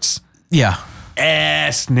shorts. Yeah.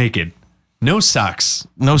 Ass naked. No socks.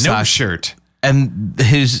 No No socks. shirt. And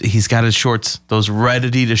he's got his shorts, those red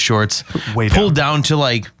Adidas shorts, Way pulled down to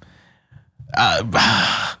like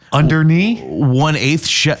Under knee?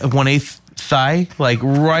 1/8 thigh, like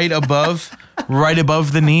right above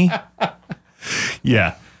the knee.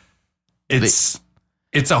 Yeah. It's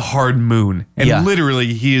a hard moon. And Yeah.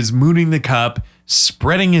 literally he is mooning the cop,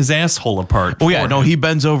 spreading his asshole apart. Oh yeah, for no, him. he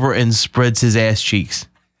bends over and spreads his ass cheeks.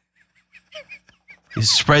 He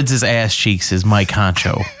spreads his ass cheeks, his Mike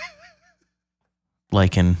Honcho.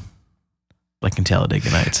 like in Talladega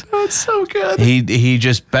Nights. That's so good. He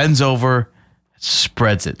just bends over,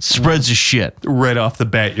 spreads his shit. Right off the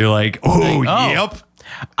bat, you're like, oh, yep.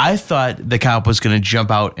 I thought the cop was gonna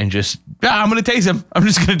jump out and just, I'm gonna tase him. I'm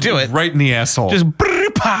just gonna do it. Right in the asshole. Just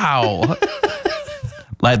pow.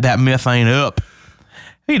 Light that methane up.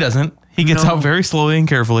 He doesn't. He gets out very slowly and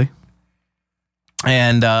carefully.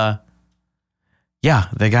 And yeah,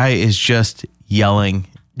 the guy is just yelling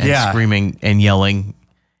and screaming and yelling.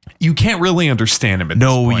 You can't really understand him at this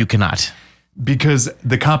No, point. you cannot. Because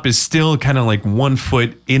the cop is still kind of like 1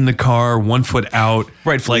 foot in the car, 1 foot out.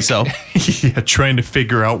 Rightfully so. Yeah, trying to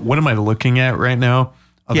figure out what am I looking at right now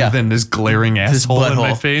other than this glaring This asshole in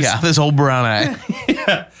my butthole. face. Yeah, this whole brown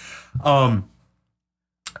eye.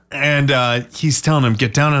 And he's telling him,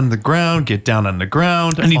 get down on the ground, get down on the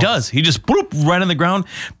ground. And he does. He just bloop right on the ground,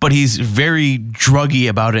 but he's very druggy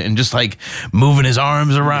about it and just like moving his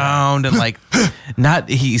arms around and like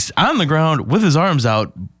he's on the ground with his arms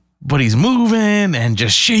out, but he's moving and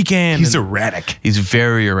just shaking. He's erratic. He's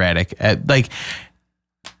very erratic. Like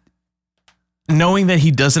knowing that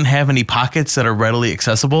he doesn't have any pockets that are readily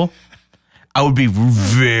accessible, I would be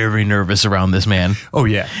very nervous around this man. Oh,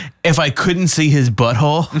 yeah. If I couldn't see his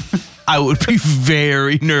butthole, I would be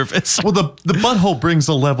very nervous. Well, the butthole brings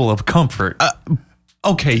a level of comfort.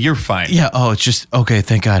 Okay, you're fine. Yeah. Oh, it's just, okay,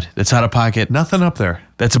 thank God. That's not a pocket. Nothing up there.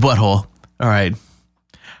 That's a butthole. All right.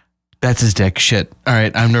 That's his dick. Shit. All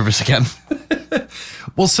right. I'm nervous again.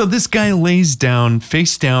 Well, so this guy lays down,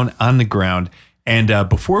 face down on the ground. And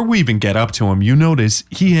before we even get up to him, you notice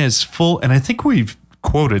he has full, and I think we've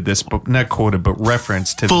quoted this, but not quoted, but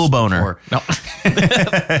referenced to Full this boner. before.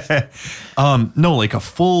 No. No, like a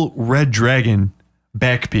full Red Dragon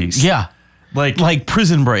back piece. Yeah. Like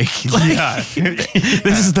Prison Break. Like, Yeah.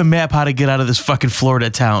 this is the map how to get out of this fucking Florida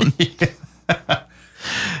town.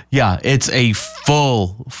 Yeah, it's a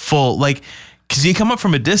full, like, because you come up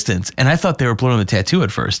from a distance, and I thought they were blurring the tattoo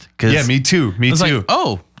at first. Yeah, me too. Me I was too. like,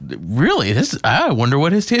 oh, really? I wonder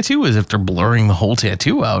what his tattoo is if they're blurring the whole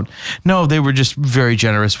tattoo out. No, they were just very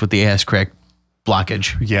generous with the ass crack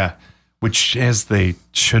blockage. Yeah, which as they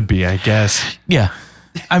should be, I guess. Yeah.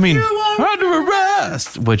 I mean, under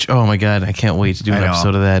arrest. Which, oh my God, I can't wait to do an I know.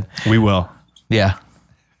 episode of that. We will. Yeah.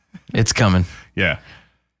 It's coming. Yeah.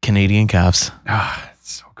 Canadian cops.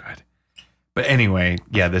 It's so good. But anyway,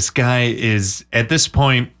 yeah, this guy is at this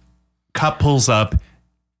point, cop pulls up,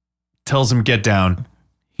 tells him get down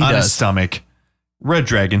on his does. stomach, Red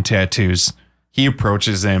Dragon tattoos. He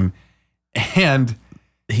approaches him, and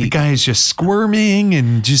the guy is just squirming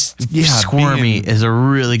and just Squirmy being- is a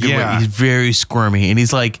really good Yeah. word. He's very squirmy. And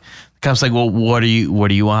he's like, the cop's like, well, what are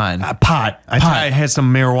you on? pot. I had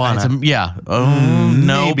some marijuana. Yeah.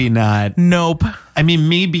 Nope. Maybe not. Nope. I mean,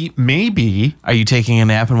 maybe Are you taking a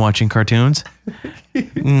nap and watching cartoons?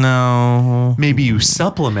 No. you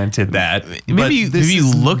supplemented that. Maybe you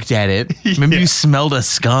looked at it. Maybe you smelled a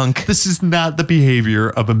skunk. This is not the behavior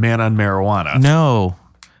of a man on marijuana. No.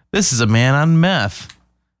 This is a man on meth.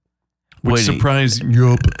 Which Wait, surprised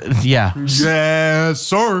yup. Yeah. Yes,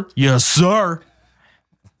 sir. Yes, sir.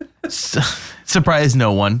 Surprised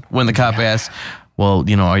no one when the cop asked, well,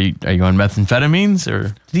 are you on methamphetamines, or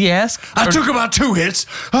did he ask? I took about 2 hits.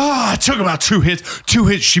 I took about 2 hits. 2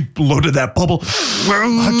 hits. She loaded that bubble.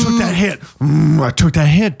 I took that hit. I took that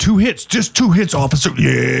hit. 2 hits. Just 2 hits, officer.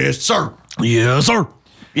 Yes, sir. Yes, sir.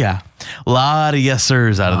 Yeah. A lot of yes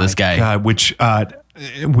sirs out of this guy. God, which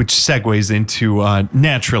segues into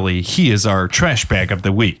naturally, he is our trash bag of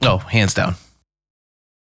the week. Oh, hands down.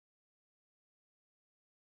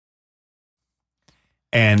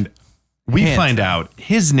 And we find out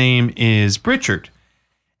his name is Richard.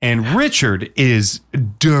 And Richard is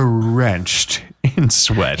drenched in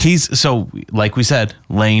sweat. He's, so, like we said,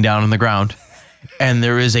 laying down on the ground, and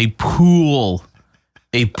there is a pool.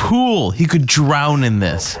 A pool. He could drown in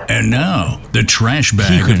this. And now, the trash He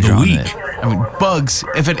bag could of the drown in week. it. I mean, bugs.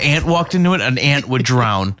 If an ant walked into it, an ant would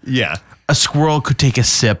drown. Yeah. A squirrel could take a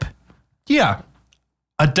sip. Yeah.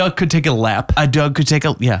 A duck could take a lap. A dog could take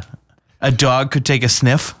a dog could take a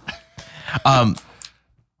sniff.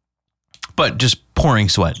 But just pouring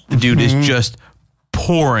sweat. The dude is just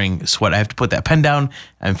pouring sweat. I have to put that pen down.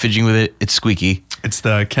 I'm fidgeting with it. It's squeaky. It's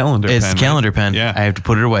the calendar pen. It's the calendar right? pen. Yeah. I have to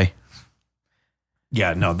put it away.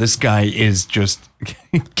 Yeah, no, this guy is just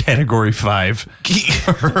category 5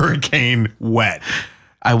 hurricane wet.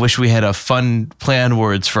 I wish we had a fun play on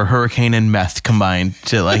words for hurricane and meth combined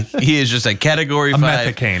to like, he is just a category 5.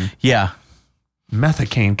 Methacane. Yeah.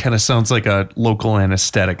 Methacane kind of sounds like a local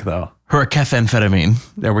anesthetic, though. Hurricane.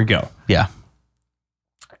 There we go. Yeah.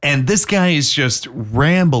 And this guy is just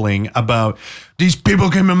rambling about these people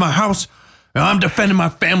came in my house and I'm defending my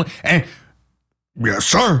family. And yes,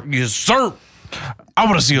 sir. Yes, sir. I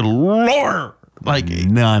want to see a lawyer. Like,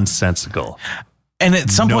 Nonsensical. and at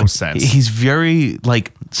some No point, sense. he's very,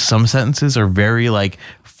 like, some sentences are very, like,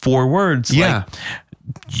 4 words. Yeah. Like,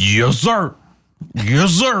 yes, sir.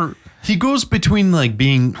 Yes, sir. He goes between like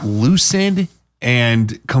being lucid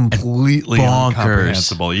and completely bonkers.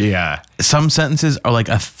 incomprehensible. Yeah. Some sentences are like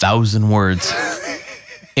 1,000 words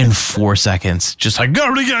in 4 seconds. Just like, we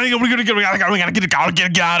gotta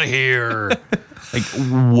get out of here. Like,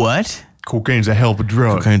 what? Cocaine's a hell of a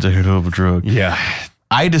drug. Kinds of hit of a drug. Yeah.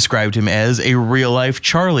 I described him as a real life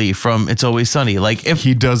Charlie from It's Always Sunny. Like,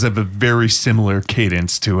 He does have a very similar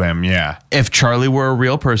cadence to him. Yeah. if Charlie were a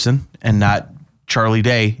real person and not Charlie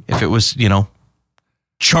Day, if it was,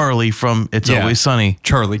 Charlie from It's Yeah. Always Sunny.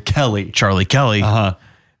 Charlie Kelly. Charlie Kelly. Uh-huh.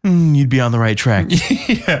 You'd be on the right track.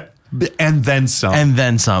 Yeah. And then some. And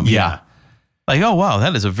then some. Yeah. Yeah. Like, oh, wow,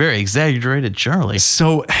 that is a very exaggerated Charlie.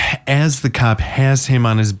 So as the cop has him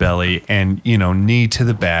on his belly and, knee to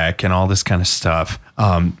the back and all this kind of stuff,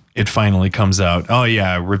 it finally comes out. Oh,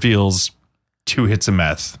 yeah, reveals 2 hits of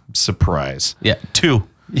meth. Surprise. Yeah. 2.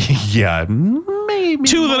 Yeah, maybe.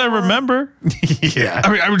 2 that I remember. Yeah.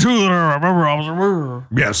 I mean, 2 that I remember, officer.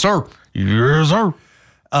 Yes, sir. Yes, sir.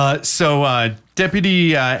 So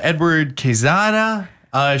Deputy Edward Quezada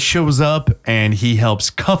shows up and he helps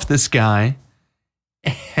cuff this guy.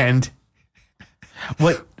 And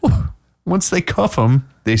once they cuff him,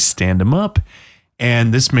 they stand him up.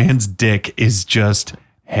 And this man's dick is just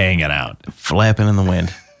hanging out. Flapping in the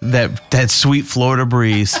wind. That sweet Florida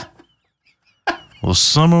breeze. Well,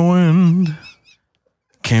 summer wind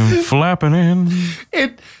came flapping in.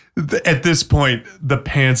 At this point, the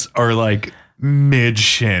pants are like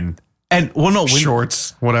mid-shin. And, well, no,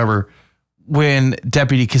 Shorts, whatever. when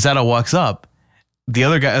Deputy Quezada walks up, the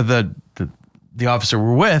other guy, the officer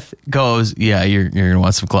we're with, goes, "Yeah, you're gonna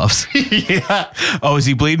want some gloves." Yeah. Oh, is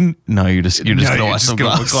he bleeding? No, you're just gonna want some gonna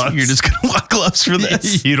want gloves. gloves. You're just gonna want gloves for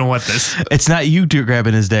this. You don't want this. It's not you two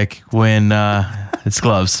grabbing his dick when it's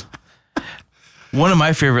gloves. One of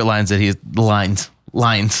my favorite lines that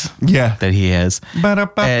lines Yeah. that he has.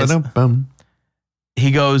 Ba-da-ba-ba-dum-bum.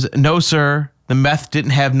 He goes, "No, sir, the meth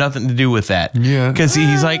didn't have nothing to do with that." Yeah. Because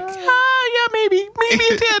he's like, yeah, maybe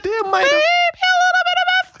it did. It might have. Maybe a little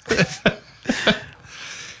bit of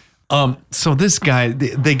meth. So this guy,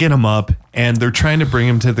 they get him up and they're trying to bring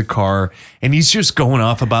him to the car, and he's just going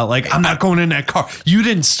off about like, "I'm not going in that car. You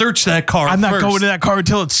didn't search that car. I'm not first." going to that car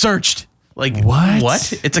until it's searched. Like, What?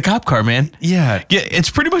 What? It's a cop car, man. Yeah. Yeah, it's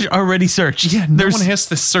pretty much already searched. Yeah, no one has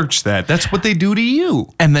to search that. That's what they do to you.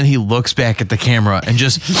 And then he looks back at the camera and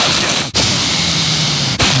just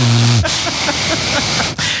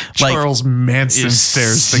like, Charles Manson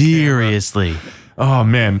stares. seriously. Oh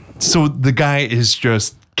man. So the guy is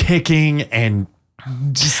just kicking and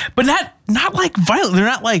just But not like violent. They're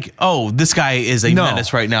not like, oh, this guy is a No.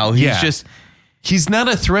 menace right now. He's Yeah. just he's not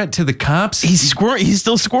a threat to the cops. he's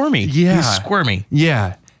still squirmy. Yeah. He's squirmy.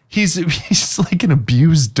 Yeah. He's like an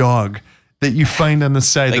abused dog that you find on the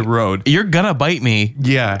side of the road. You're gonna bite me,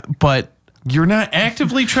 Yeah. but You're not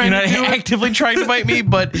actively trying you're not to do it. actively trying to bite me,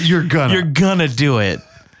 but You're gonna. do it.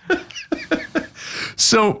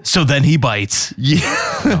 So So then he bites. yeah.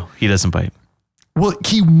 No, he doesn't bite. Well,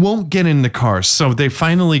 he won't get in the car. So they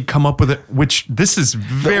finally come up with it, which this is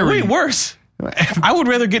very Way worse. I would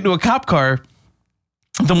rather get into a cop car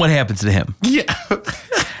than what happens to him. Yeah.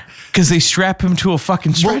 Because they strap him to a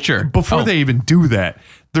fucking stretcher. Before they even do that,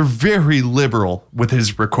 they're very liberal with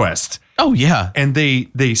his request. Oh, yeah. And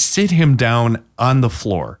they sit him down on the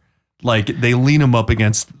floor. Like they lean him up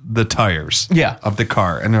against the tires Yeah. of the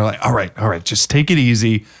car. And they're like, all right, just take it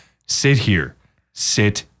easy. Sit here.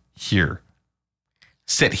 Sit here.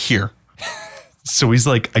 Sit here. So he's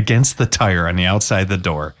like against the tire on the outside the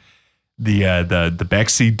door. The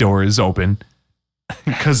backseat door is open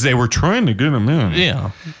because they were trying to get him in.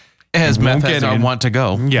 Yeah. As He won't meth heads get are in. want to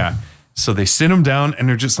go. Yeah. So they sit him down and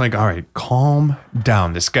they're just like, all right, calm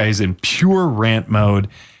down. This guy's in pure rant mode.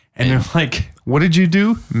 And they're like, what did you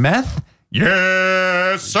do? Meth?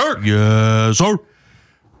 Yes, sir. Yes, sir.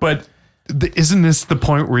 But isn't this the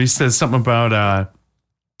point where he says something about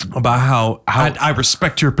how I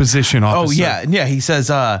respect your position, officer? Oh, yeah. Yeah. He says,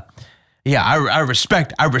 I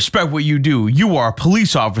respect what you do. You are a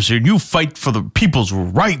police officer and you fight for the people's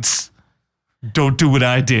rights. Don't do what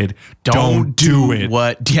I did. Don't do it.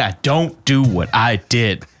 Don't do what I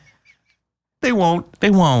did. They won't.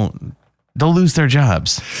 They won't. They'll lose their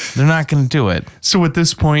jobs. They're not going to do it. So at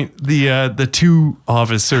this point, the two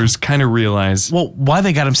officers kind of realize, Well, why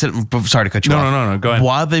they got him sitting? Sorry to cut you off. No. Go ahead.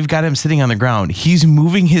 While they've got him sitting on the ground, he's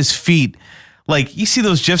moving his feet. Like, you see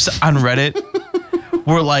those GIFs on Reddit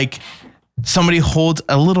where like somebody holds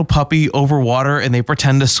a little puppy over water and they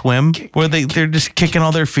pretend to swim, where they're just kicking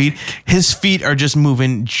all their feet. His feet are just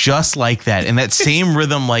moving just like that in that same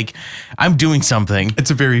rhythm. Like, I'm doing something. it's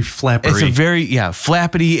a very flappery. It's a very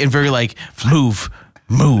flappity and very like move.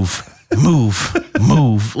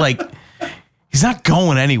 Like, he's not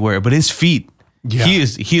going anywhere, but his feet. Yeah.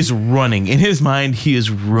 He is running. In his mind, he is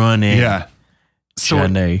running. Yeah. So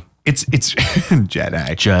Janae. it's Jedi.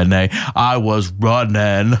 Janae. I was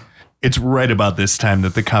running. it's right about this time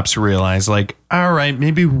that the cops realize, like, all right,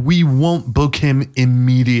 maybe we won't book him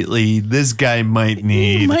immediately. This guy might We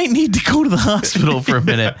need. might need to go to the hospital for a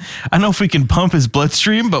minute. I don't know if we can pump his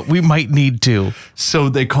bloodstream, but we might need to. So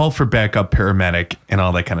they call for backup paramedic and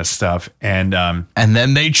all that kind of stuff. And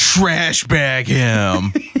then they trash bag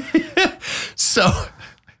him. so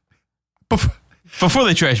Before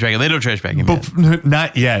they trash bag him, they don't trash bag him yet.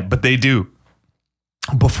 not yet, but they do.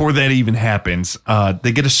 Before that even happens,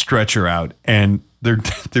 they get a stretcher out and they're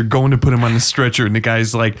going to put him on the stretcher, and the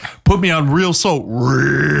guy's like, "Put me on real slow,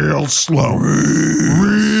 real slow,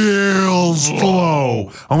 real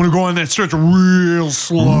slow. I want to go on that stretcher real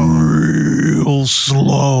slow."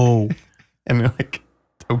 And they're like,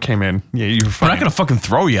 "Okay, man, yeah, you're fine. We're not gonna fucking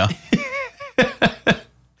throw you.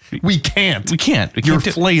 We can't. We can't. You're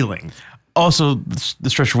flailing." Also, the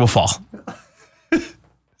stretcher will fall.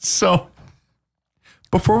 So,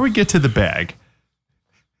 before we get to the bag,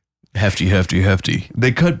 Hefty.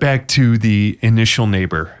 they cut back to the initial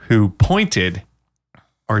neighbor who pointed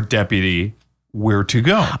our deputy where to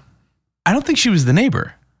go. I don't think she was the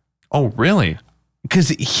neighbor Oh, really? because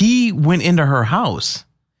he went into her house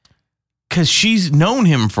because she's known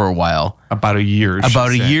him for a while. About a year. About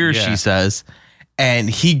a she said. year, Yeah. she says. And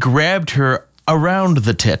he grabbed her around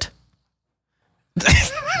the tit.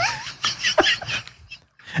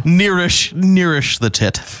 nearish the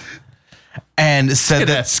tit. And said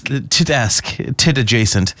tit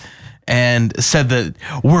adjacent. And said that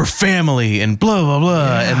we're family and blah, blah,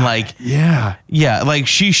 blah. And like, Yeah. yeah, like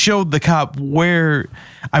she showed the cop where,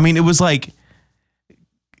 I mean, it was like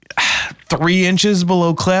 3 inches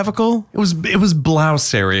below clavicle. It was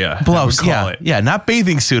blouse area. I would Blouse, call yeah. it. Yeah, not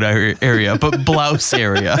bathing suit area, but blouse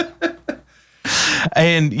area.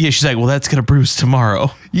 And yeah, she's like, well, that's going to bruise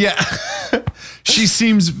tomorrow. Yeah. She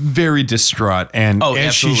seems very distraught, and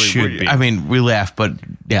as she should be. I mean, we laugh, but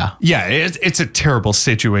yeah. Yeah, it's a terrible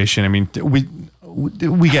situation. I mean, we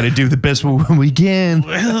got to do the best we can.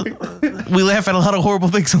 We laugh at a lot of horrible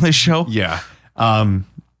things on this show. Yeah.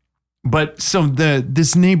 But so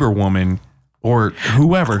this neighbor woman, or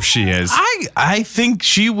whoever she is, I think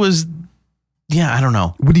she was, yeah, I don't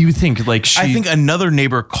know. what do you think? Like I think another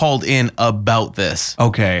neighbor called in about this.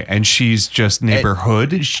 okay, and she's just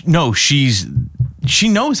neighborhood. No, she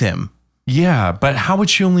knows him. Yeah, but how would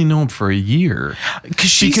she only know him for a year?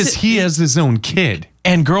 Because he has his own kid,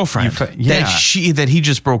 and girlfriend yeah. that he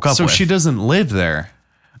just broke up so with. she doesn't live there.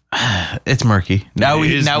 It's murky. Now It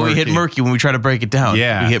we is hit murky. murky when we try to break it down.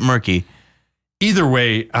 Yeah. We hit murky. Either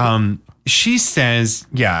way, she says,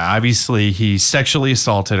 yeah, obviously he sexually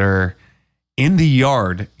assaulted her in the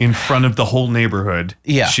yard in front of the whole neighborhood.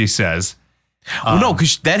 Yeah. She says. Well, no,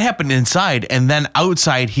 because that happened inside, and then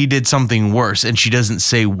outside he did something worse, and she doesn't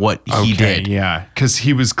say what he did Yeah, because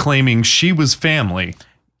he was claiming she was family.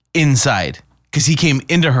 inside. Because he came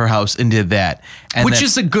into her house and did that, and Which then-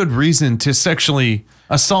 is a good reason to sexually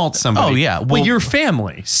assault somebody. Oh, yeah. Well, Well- you're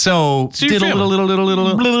family. So, you're did a family.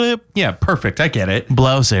 little. Yeah, perfect. I get it.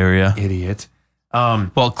 blouse area. Idiot.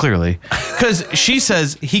 Well, clearly, because she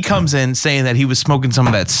says he comes in saying that he was smoking some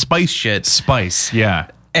of that spice shit, Spice. Yeah.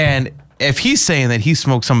 and if he's saying that he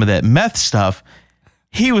smoked some of that meth stuff,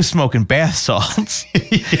 he was smoking bath salts.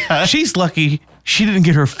 Yeah. She's lucky she didn't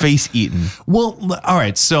get her face eaten. Well, all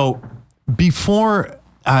right. So before,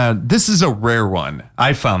 this is a rare one.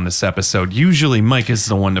 I found this episode. Usually Mike is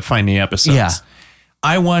the one to find the episodes. Yeah.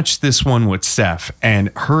 I watched this one with Steph, and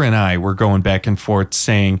her and I were going back and forth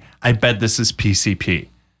saying, I bet this is PCP.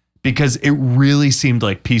 Because it really seemed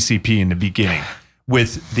like PCP in the beginning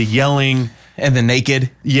with the yelling. And the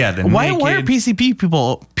naked. Yeah, the Why naked. are PC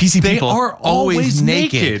people They people are always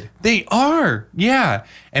naked. They are. Yeah.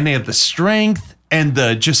 And they have the strength and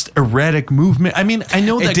the just erratic movement. I mean, I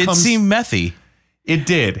know that It did comes, seem methy, it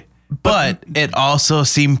did. but it also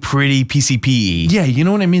seemed pretty PCP-y. Yeah, you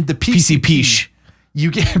know what I mean? The PCP-ish.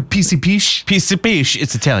 You get PCP. PCP-ish,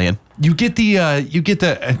 it's Italian. You get the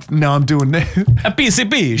now I'm doing that. A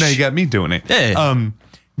PCP-ish. Now you got me doing it. Yeah.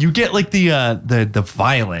 You get like the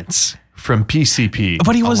violence from PCP.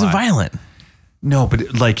 But he a wasn't lot. violent. No,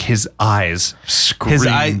 but like his eyes screamed His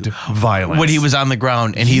eye violence. when he was on the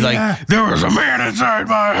ground and he Yeah. like, there was a man inside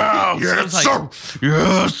my house. Yes, It's like, sir.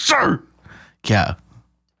 Yes, sir. Yeah.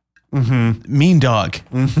 Mean dog.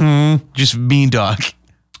 Just mean dog.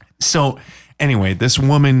 So anyway, this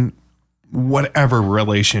woman, whatever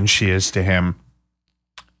relation she is to him,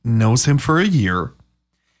 knows him for a year.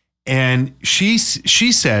 And she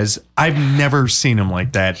says, I've never seen him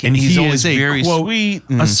like that. And He's he always is a very quote, sweet.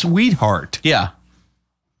 a sweetheart. Yeah.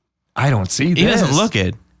 I don't see this. He doesn't look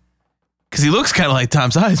it. Because he looks kind of like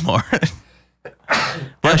Tom Sizemore.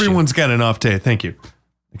 Bless you. Everyone's got an off day. Thank you.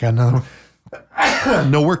 got another.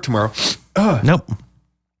 No work tomorrow. Nope.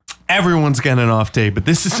 Everyone's got an off day, but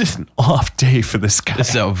this is an off day for this guy. This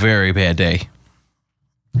is a very bad day.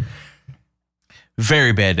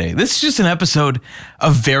 Very bad day. This is just an episode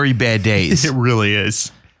of very bad days. It really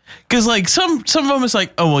is. Because like some of them is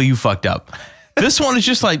like, oh well, you fucked up. This one is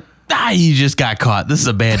just like, you just got caught. This is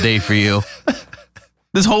a bad day for you.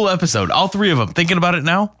 This whole episode, all three of them. Thinking about it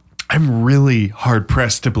now, I'm really hard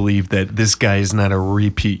pressed to believe that this guy is not a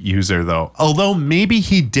repeat user, though. Although maybe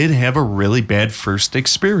he did have a really bad first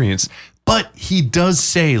experience, but he does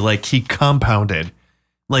say like he compounded.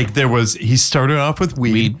 Like he started off with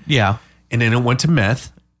weed, yeah, and then it went to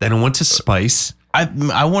meth, then it went to spice.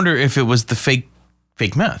 I wonder if it was the fake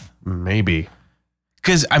meth. Maybe.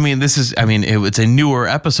 Because it's a newer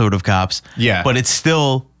episode of Cops. Yeah. But it's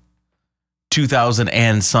still 2000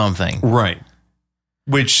 and something. Right.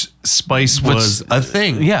 Which spice was a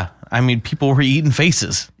thing. Yeah. I mean, people were eating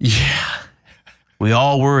faces. Yeah. We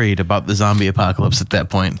all worried about the zombie apocalypse at that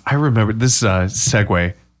point. I remember this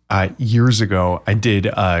segue. Years ago, I did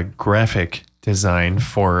a graphic design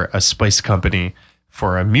for a spice company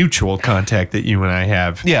for a mutual contact that you and I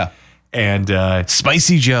have. Yeah. And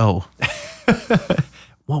Spicy Joe.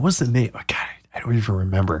 What was the name? Oh, God, I don't even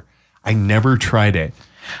remember. I never tried it,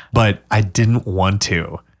 but I didn't want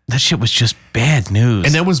to. That shit was just bad news.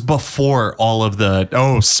 And that was before all of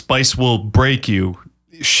the, spice will break you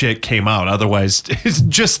shit came out. Otherwise, it's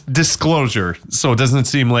just disclosure. So it doesn't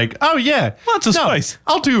seem like, oh, yeah. Lots of spice.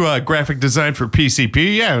 I'll do graphic design for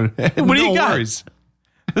PCP. Yeah. What do you got? Worries.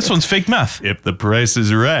 This one's fake meth. If the price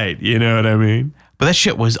is right. You know what I mean? But that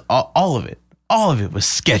shit was all of it. All of it was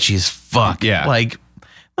sketchy as fuck. Yeah. Like,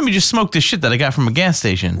 let me just smoke this shit that I got from a gas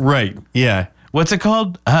station. Right. Yeah. What's it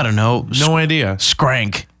called? I don't know. No idea.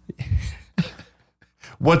 Skrank.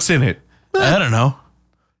 What's in it? I don't know.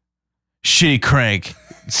 Shitty crank.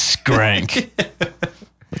 Skrank.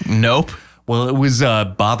 Nope. Well, it was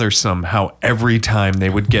bothersome how every time they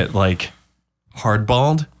would get like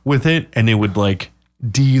hardballed with it and they would like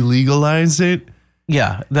delegalize it.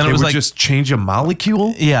 Yeah. Then It it was would like, just change a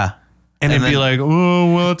molecule. yeah. And it'd be like,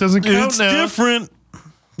 oh, well, it doesn't count It's now. different.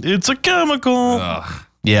 It's a chemical. Ugh.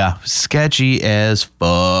 Yeah. Sketchy as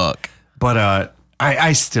fuck. But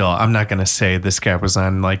I'm not going to say this guy was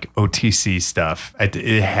on like OTC stuff.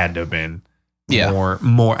 It had to have been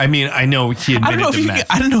more. I mean, I know he admitted to meth.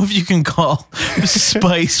 I don't know if you can call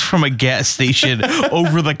spice from a gas station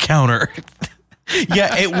over the counter. Yeah,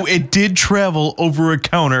 it did travel over a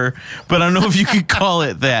counter, but I don't know if you could call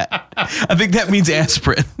it that. I think that means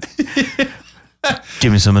aspirin.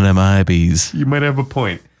 Give me some of them IBs. You might have a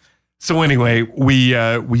point. So anyway, we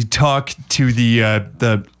talk to the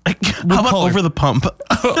How about over the pump?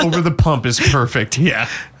 over the pump is perfect. Yeah.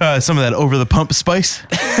 Some of that over the pump spice.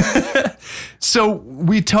 So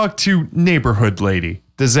we talk to neighborhood lady.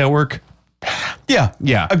 Does that work? Yeah.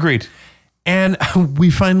 Yeah. Agreed. And we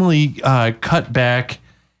finally cut back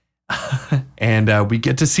and we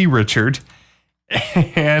get to see Richard.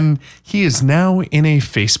 And he is now in a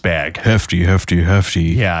face bag. Hefty.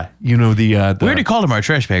 Yeah. You know, the We already called him our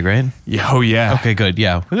trash bag, right? Yeah, oh, yeah. Okay, good.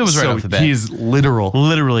 Yeah. It was right So off the bat. he's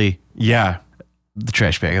literally yeah. the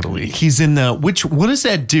trash bag of the week. He's in the, what does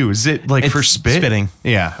that do? Is it like It's for spitting.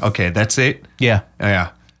 Yeah. Okay. That's it. Yeah. Oh, yeah.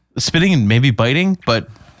 Spitting and maybe biting, but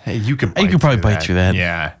Hey, you can probably bite through that.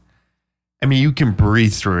 Yeah. I mean, you can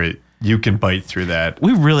breathe through it. You can bite through that.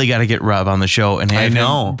 we really got to get Rob on the show and have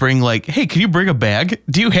him bring like, hey, can you bring a bag?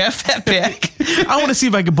 Do you have that bag? I want to see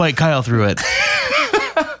if I can bite Kyle through it.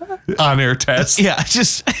 On air test. Yeah, it's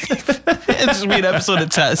just be an episode of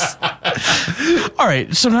Tess. All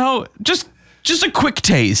right, so now just a quick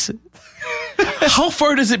tase. How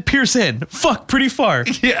far does it pierce in? Fuck, pretty far.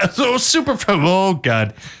 Yeah. So super. Oh,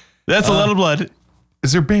 God. That's a lot of blood.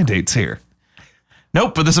 Is there Band-Aids here?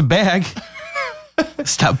 Nope, but there's a bag.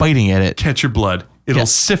 Stop biting at it. Catch your blood. It'll Yeah.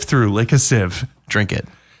 sift through like a sieve. Drink it.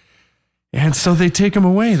 And so they take him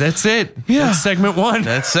away. That's it. Yeah. That's segment one.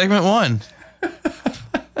 That's segment one.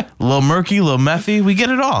 A little murky, a little methy. We get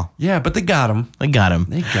it all. Yeah, but they got him. They got him.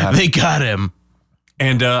 They got him.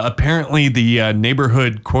 And apparently the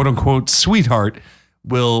neighborhood quote-unquote sweetheart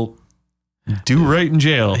will do right in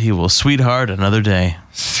jail. He will sweetheart another day.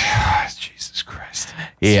 Jesus Christ.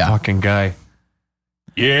 Yeah. This fucking guy.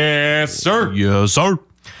 Yes, sir. Yes, sir.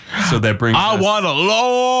 So that brings I us- want a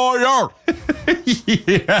lawyer.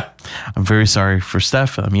 Yeah. I'm very sorry for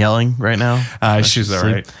Steph. I'm yelling right now. She's all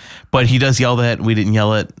right. But he does yell that. We didn't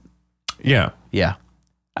yell it. Yeah. Yeah.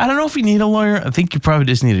 I don't know if you need a lawyer. I think you probably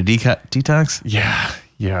just need a detox. Yeah.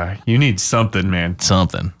 Yeah. You need something, man.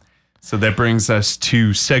 Something. So that brings us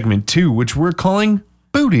to segment 2, which we're calling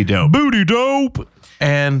Booty Dope. Booty dope.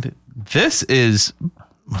 And this is,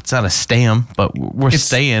 it's not a stam, but we're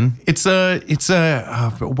staying. It's a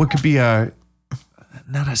what could be a,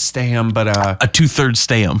 not a stam, but A 2/3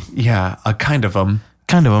 stam. yeah, a kind of them.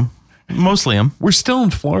 Kind of them. Mostly them. We're still in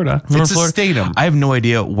Florida. It's a statum. I have no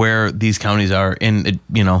idea where these counties are in,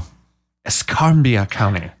 Escambia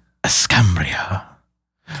County. Escambria.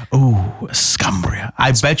 Ooh, Escambria.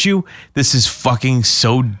 I bet you this is fucking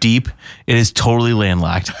so deep, it is totally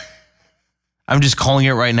landlocked. I'm just calling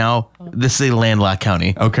it right now. This is a landlocked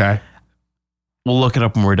county. Okay. We'll look it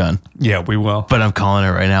up when we're done. Yeah, we will. But I'm calling it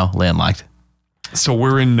right now, landlocked. So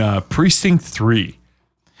we're in Precinct 3.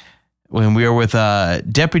 When we are with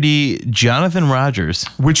Deputy Jonathan Rogers.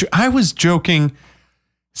 Which I was joking,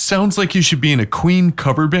 sounds like you should be in a Queen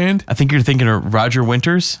cover band. I think you're thinking of Roger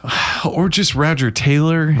Winters. Or just Roger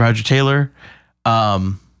Taylor. Roger Taylor.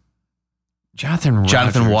 Jonathan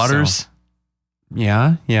Jonathan Rogers, Waters. so-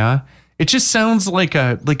 Yeah. It just sounds like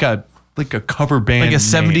a cover band. Like a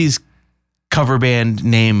 70s cover band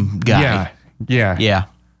name guy. Yeah.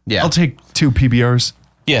 Yeah. I'll take 2 PBRs.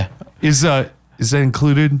 Yeah. Is that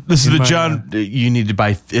included? This is in the my, John. You need to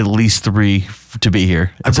buy at least 3 to be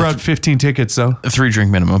here. I brought 15 tickets though. a 3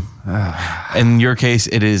 drink minimum. In your case,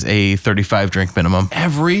 it is a 35 drink minimum.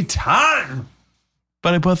 Every time.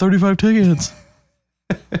 But I bought 35 tickets.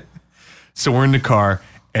 So we're in the car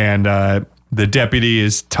and the deputy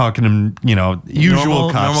is talking to him,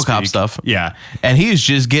 usual Normal cop speak. stuff. Yeah. And he is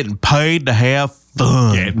just getting paid to have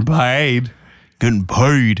fun. Getting paid. Getting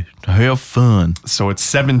paid to have fun. So it's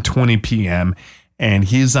 7:20 p.m. and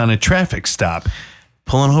he's on a traffic stop.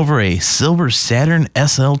 Pulling over a silver Saturn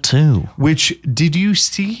SL2. Which, did you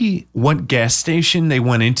see what gas station they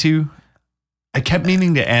went into? I kept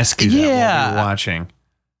meaning to ask you that while we were watching.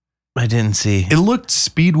 I didn't see. It looked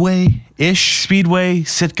Speedway-ish. Speedway,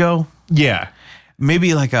 Citgo, Yeah.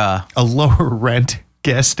 maybe like a lower rent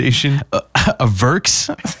gas station. Verks.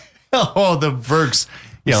 Oh, the Verks.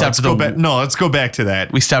 Yeah, Except let's for go the- back. No, let's go back to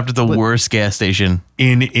that. We stopped at the worst gas station.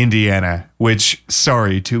 In Indiana, which,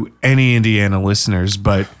 sorry to any Indiana listeners,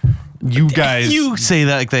 but you guys, You say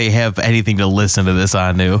that like they have anything to listen to this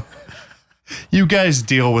on, new. you guys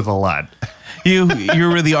deal with a lot.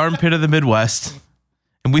 You're the armpit of the Midwest,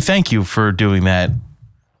 and we thank you for doing that.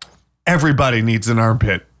 Everybody needs an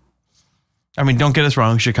armpit. I mean, don't get us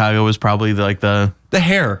wrong. Chicago was probably the The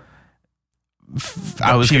hair.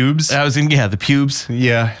 Pubes. The pubes.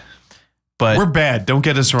 Yeah. But We're bad. Don't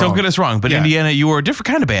get us wrong. don't get us wrong. But Yeah. Indiana, you were a different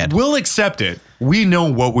kind of bad. We'll accept it. We know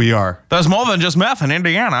what we are. There's more than just meth in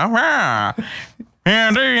Indiana. Ah.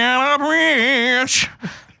 Indiana bitch.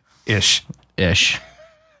 Ish. Ish.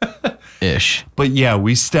 But yeah,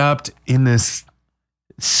 we stopped in this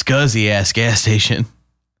Scuzzy ass gas station.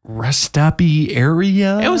 rest stop-y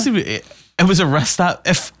area. It was a rest stop.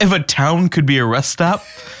 If a town could be a rest stop,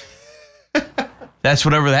 that's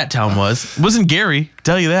whatever that town was. It wasn't Gary,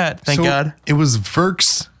 tell you that. Thank God. It was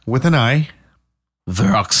Verks with an I.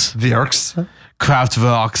 Verks. Verks.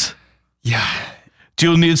 Kraftwerks. Yeah.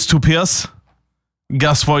 Do you need to piss?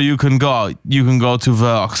 Guess where you can go? You can go to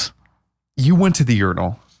Verks. You went to the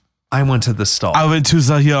urinal. I went to the stall. I went to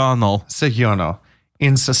the urinal. The urinal.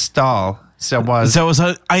 In the stall, there was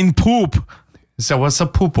ein Poop. a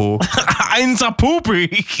poo-poo Ein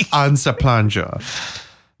Poopy. on the plunger.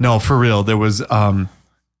 No, for real. There was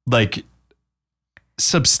like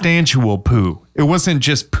substantial poo. It wasn't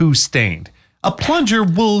just poo stained. A plunger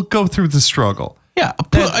will go through the struggle. Yeah,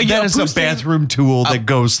 That is a bathroom tool that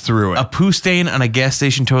goes through it. A poo stain on a gas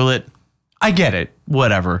station toilet. I get it.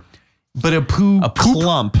 Whatever. But a poop?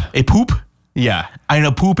 Clump. A poop? Yeah.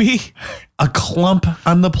 Ein Poopy? A clump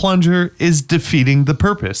on the plunger is defeating the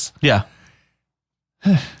purpose. Yeah.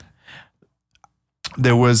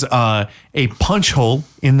 There was a punch hole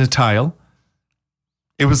in the tile.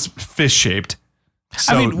 It was fish shaped.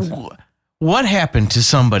 So I mean, what happened to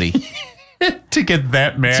somebody to get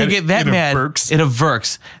that mad? in a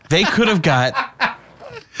Verks? They could have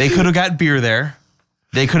got beer there.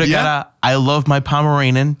 They could have got a I love my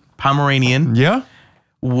Pomeranian Yeah.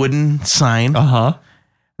 wooden sign. Uh-huh.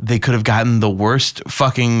 They could have gotten the worst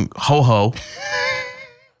fucking ho-ho.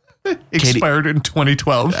 Expired in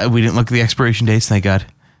 2012. We didn't look at the expiration dates, thank God.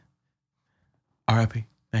 R.I.P.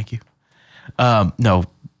 Thank you. No,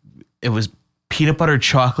 it was peanut butter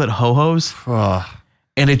chocolate ho-hos. Ugh.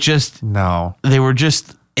 And it just, No.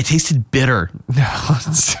 it tasted bitter. No.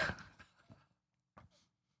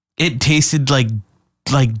 It tasted like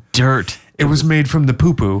dirt. It was made from the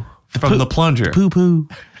poo-poo from the plunger. Poo-poo.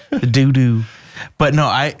 The doo-doo. But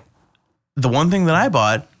no, the one thing that I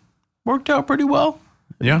bought worked out pretty well.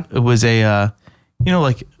 Yeah. It was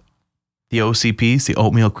like the OCPs, the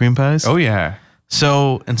oatmeal cream pies. Oh, yeah.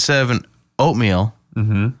 So instead of an oatmeal,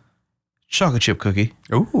 chocolate chip cookie,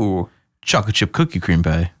 Ooh. chocolate chip cookie cream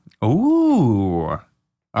pie. Ooh. All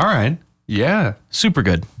right. Yeah. Super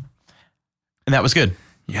good. And that was good.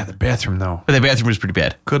 Yeah, the bathroom, though. But the bathroom was pretty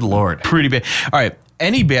bad. Good Lord. Pretty bad. All right.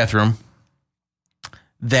 Any bathroom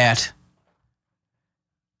that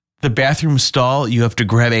the bathroom stall, you have to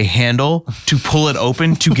grab a handle to pull it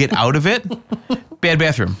open to get out of it. Bad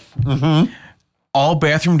bathroom. All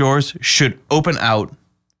bathroom doors should open out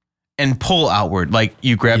and pull outward. Like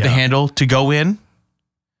you grab the handle to go in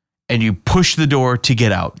and you push the door to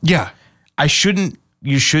get out. Yeah. You shouldn't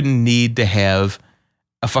need to have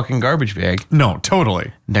a fucking garbage bag No,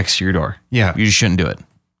 totally. next to your door. Yeah. You just shouldn't do it.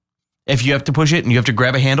 If you have to push it and you have to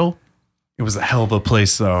grab a handle. It was a hell of a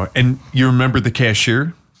place, though. And you remember the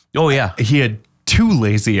cashier? Oh, yeah. He had 2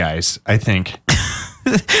 lazy eyes, I think.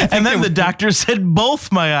 And then the doctor said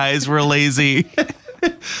both my eyes were lazy.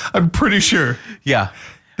 I'm pretty sure. Yeah.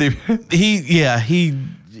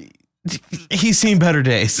 He's seen better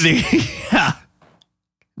days. Yeah.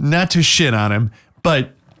 Not to shit on him,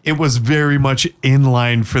 but it was very much in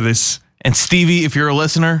line for this. And Stevie, if you're a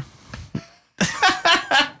listener.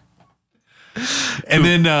 And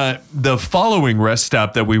then the following rest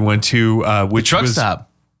stop that we went to, which Truck was stop.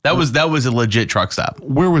 That was a legit truck stop.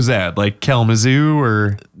 Where was that? Like Kalamazoo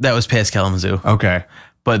or? That was past Kalamazoo. Okay.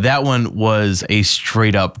 But that one was a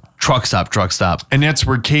straight up truck stop. And that's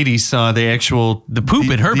where Katie saw the Poop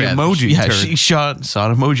in her the bathroom. emoji Yeah, turd. she saw an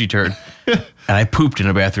emoji turd. And I pooped in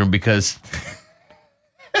a bathroom because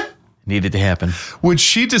it needed to happen. which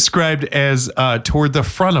she described as toward the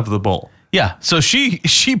front of the bowl. Yeah. So she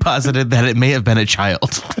posited that it may have been a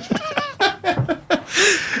child.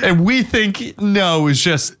 And we think, no, it was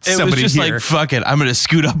just It somebody was just here. like, fuck it. I'm going to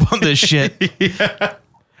scoot up on this shit.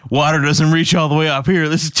 Water doesn't reach all the way up here.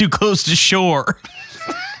 This is too close to shore.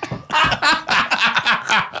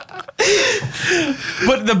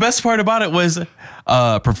 But the best part about it was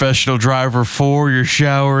professional driver 4, your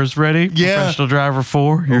shower is ready. Yeah. Professional driver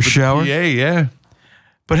 4, your shower. Yeah.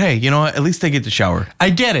 But hey, you know what? At least they get to shower. I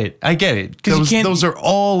get it. 'Cause you can't- Those are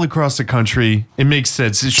all across the country. It makes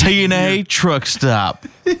sense. It's just TNA truck stop.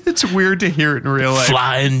 weird. It's weird to hear it in real life.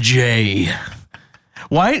 Flying J.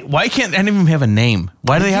 Why can't any of them have a name?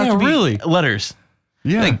 Why do they have Yeah, to be really? letters?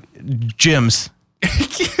 Yeah. Like Jim's.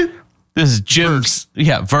 This is Jim's.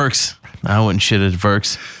 Yeah, Verks. I wouldn't shit at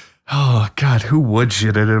Verks. Oh God, who would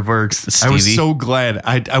shit at a Verks? I was Stevie. so glad.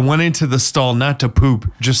 I went into the stall not to poop,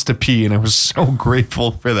 just to pee, and I was so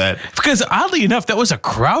grateful for that. Because oddly enough, that was a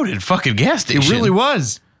crowded fucking gas station. It really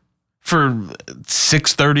was. For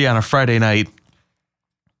 6:30 on a Friday night.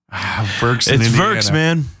 Verks in It's Indiana. Verks,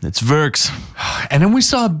 man. It's Verks. And then we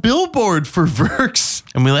saw a billboard for Verks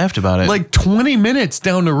And we laughed about it. like 20 minutes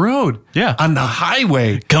down the road. Yeah. On the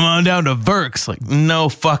highway. come on down to Verks. Like, no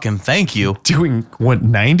fucking thank you. Doing what,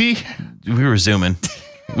 90? We were zooming.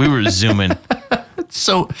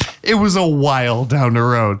 So it was a while down the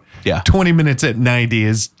road. Yeah. 20 minutes at 90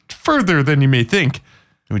 is further than you may think.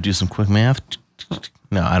 Can we do some quick math?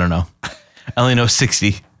 No, I don't know. I only know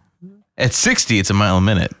 60. At 60, it's a mile a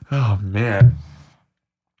minute. Oh, man.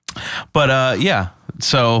 But yeah.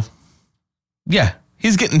 So yeah,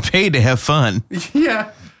 he's getting paid to have fun.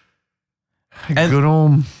 Yeah.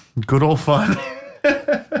 And- Good old fun.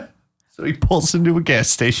 So he pulls into a gas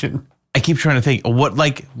station. I keep trying to think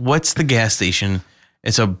what's the gas station?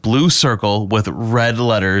 It's a blue circle with red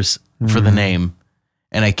letters for the name.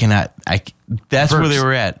 And that's where Verks. they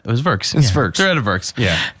were at. It was Verks. It's Yeah, Verks. They're at a Verks.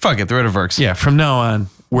 Yeah. Fuck it. They're at a Verks. Yeah, from now on,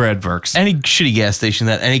 we're at Verks. Any shitty gas station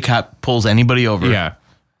that any cop pulls anybody over. Yeah.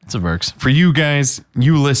 It's a Verks. For you guys,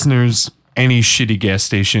 you listeners, any shitty gas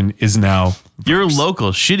station is now Your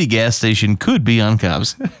local shitty gas station could be on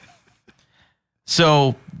cops.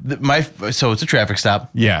 So it's a traffic stop.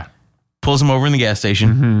 yeah. Pulls him over in the gas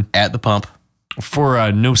station at the pump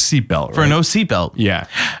For no seatbelt. for no seatbelt. Yeah.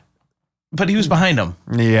 But he was behind him.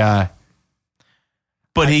 Yeah.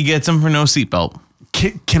 But he gets him for no seatbelt.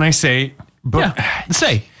 Can I say? But Yeah.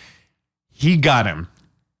 Say. he got him.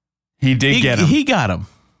 He did get him. He got him.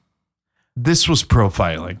 This was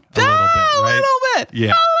profiling a little bit, A right? little bit.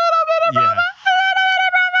 Yeah. Yeah.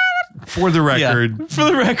 For the record, Yeah. For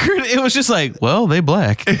the record, it was just like, well, they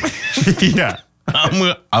black. yeah.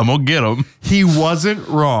 I'm gonna get him. He wasn't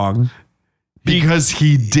wrong because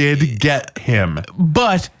he did get him.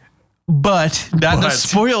 But not to But.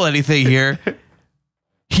 spoil anything here,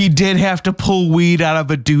 he did have to pull weed out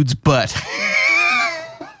of a dude's butt.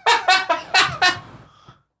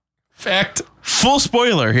 Fact. Full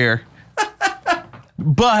spoiler here.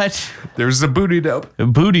 But There's the booty dope.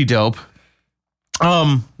 booty dope.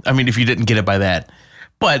 I mean, if you didn't get it by that.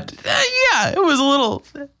 But yeah, it was a little,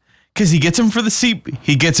 because he gets him for the seat.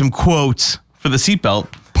 He gets him quotes for the seatbelt.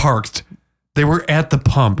 Parked. They were at the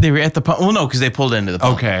pump. They were at the pump. Well, no, because they pulled into the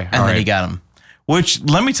pump. Okay, And then he got him. Which,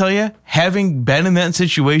 let me tell you, having been in that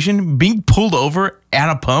situation, being pulled over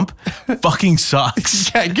at a pump fucking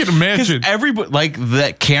sucks. Yeah, I can imagine. Because everybody, like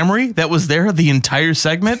that Camry that was there the entire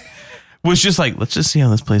segment was just like, let's just see how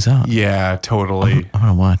this plays out. Yeah, totally. I'm going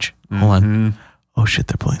to watch. Hold on. Oh shit,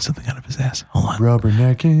 they're pulling something out of his ass. Hold on.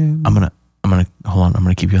 Rubbernecking. I'm gonna hold on. I'm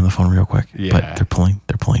gonna keep you on the phone real quick. Yeah. But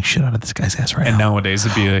they're pulling shit out of this guy's ass right And now. nowadays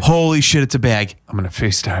it'd be like, Holy shit, it's a bag. I'm going to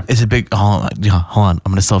FaceTime. It's a big. Hold on.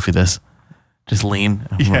 I'm gonna selfie this. Just lean.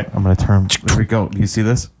 I'm gonna turn. There we go. Do you see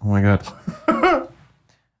this? Oh my god. I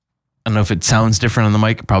don't know if it sounds different on the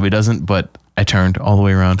mic. It probably doesn't, but I turned all the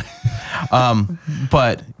way around.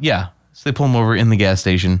 But yeah, so they pull him over in the gas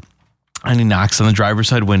station, and he knocks on the driver's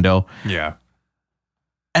side window. Yeah.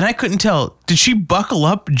 And I couldn't tell. Did she buckle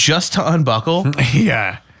up just to unbuckle?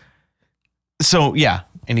 Yeah. So yeah,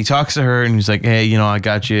 and he talks to her, and he's like, "Hey, I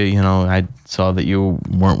got you. I saw that you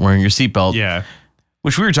weren't wearing your seatbelt." Yeah.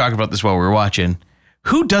 Which we were talking about this while we were watching.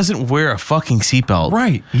 Who doesn't wear a fucking seatbelt?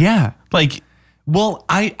 Right. Yeah. Like, Well,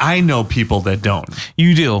 I know people that don't.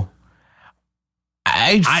 you do.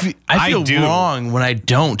 I feel do. wrong when I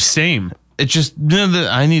don't. Same. It's just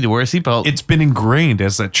I need to wear a seatbelt. It's been ingrained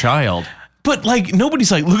as a child. But like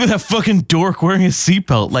nobody's like, look at that fucking dork wearing a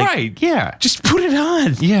seatbelt. Like, Right. Yeah. just put it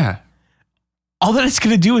on. Yeah. All that it's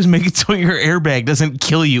gonna do is make it so your airbag doesn't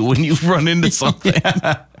kill you when you run into something.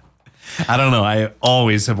 I don't know. I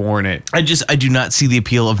always have worn it. I do not see the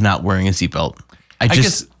appeal of not wearing a seatbelt. I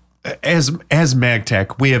guess as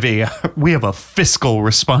MagTech, we have a fiscal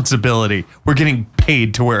responsibility. We're getting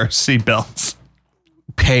paid to wear our seatbelts.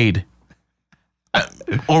 paid.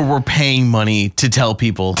 Or we're paying money to tell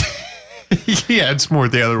people. Yeah, it's more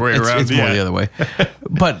the other way around. It's more the other way.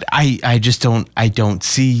 But I just don't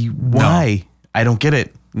see why. I don't get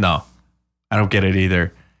it. No, I don't get it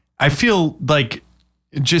either. I feel like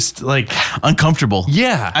just like Uncomfortable.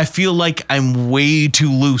 yeah, I feel like I'm way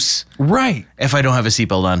too loose right, if I don't have a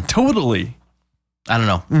seatbelt on. totally. I don't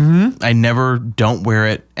know. I never don't wear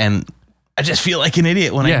it, and I just feel like an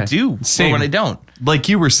idiot when I do same. or when I don't. Like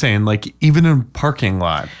you were saying, like even in a parking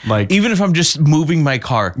lot, like Even if I'm just moving my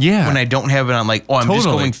car, Yeah. when I don't have it on, like, I'm just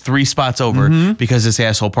Totally. going 3 spots over because this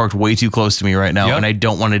asshole parked way too close to me right now, Yep. and I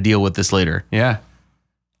don't want to deal with this later. yeah.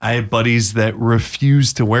 I have buddies that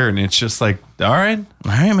refuse to wear it, and it's just like, all right,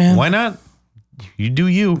 All right, man. why not? You do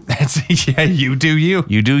you. That's yeah, you do you.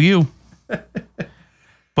 You do you.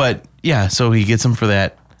 But yeah, so he gets him for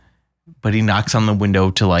that, but he knocks on the window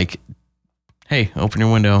to like, hey, open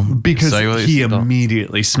your window. Because Cellular he seatbelt.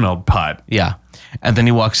 immediately smelled pot Yeah. And then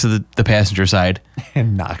he walks to the passenger side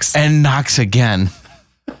and knocks. and knocks again.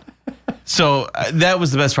 So that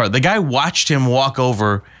was the best part. The guy watched him walk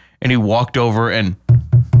over, and he walked over and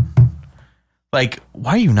like,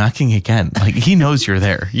 why are you knocking again? Like, he knows you're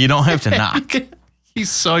there. You don't have to knock. He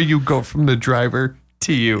saw you go from the driver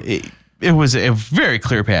to you. It was a very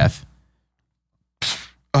clear path.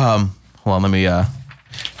 Hold on, let me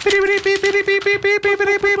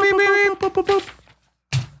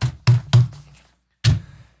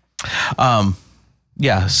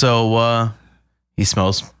yeah, so he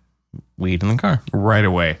smells weed in the car. Right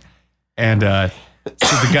away. And so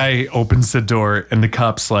the guy opens the door and the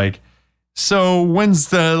cop's like, so when's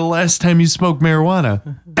the last time you smoked marijuana?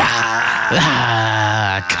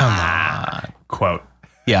 Come on. Quote.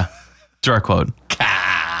 Yeah. Direct quote.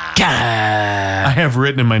 I have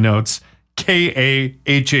written in my notes,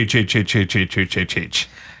 KAHHHHHHHH.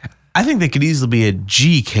 I think that could easily be a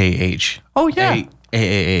GKH. Oh, yeah.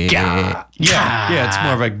 Yeah. Yeah, it's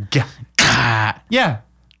more of a gah. Yeah.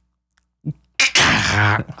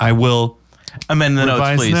 I will Amend the notes,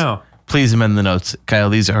 revise please. now. Please amend the notes. Kyle,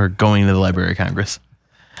 these are going to the Library of Congress.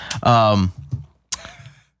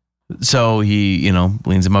 So he,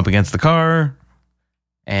 leans him up against the car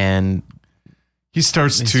and He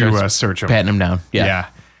starts to search him. patting him down. Yeah.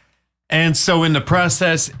 And so in the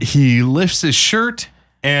process, he lifts his shirt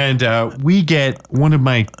and we get one of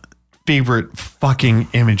my favorite fucking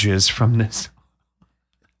images from this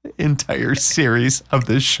entire series of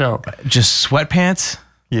this show. Just sweatpants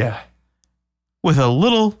Yeah. with a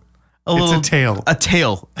little It's a tail. A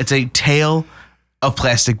tail. It's a tail of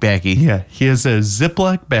plastic baggie. Yeah. He has a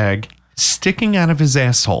Ziploc bag sticking out of his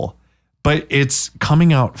asshole, but it's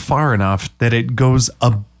coming out far enough that it goes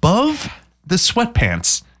above the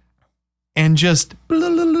sweatpants and just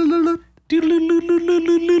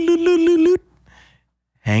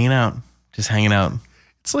Hanging out. Just hanging out.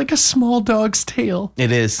 it's like a small dog's tail.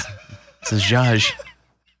 It is. It's a Zhaj.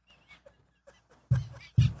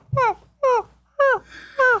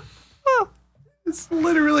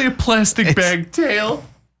 plastic bag tail.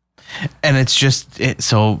 And it's just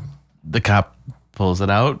so the cop pulls it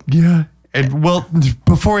out. Yeah. And well,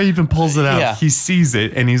 before he even pulls it out, Yeah. he sees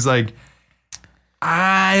it and he's like,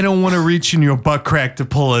 I don't want to reach in your butt crack to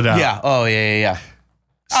pull it out. Yeah. Oh, yeah.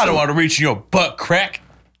 I don't want to reach in your butt crack.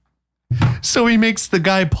 So he makes the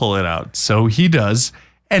guy pull it out. So he does.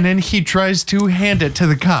 And then he tries to hand it to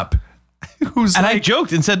the cop. Who's And I like,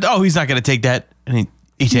 joked and said, "Oh, he's not going to take that." And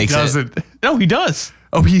he takes doesn't. it. No, he does.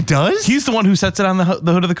 Oh, he does? He's the one who sets it on the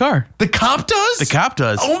hood of the car. The cop does? The cop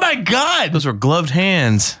does. Oh my God. Those were gloved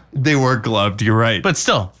hands, They were gloved. You're right. but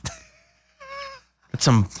still, it's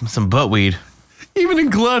some butt weed. Even in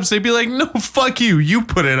gloves, they'd be like, no, fuck you. You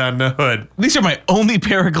put it on the hood. These are my only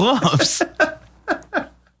pair of gloves.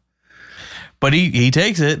 But he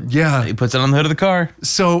takes it. Yeah. He puts it on the hood of the car.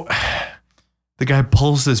 So the guy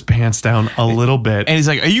pulls his pants down a little bit. And he's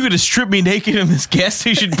like, "Are you going to strip me naked in this gas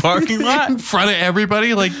station parking lot?" In front of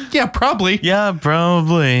everybody? Like, yeah, probably. Yeah,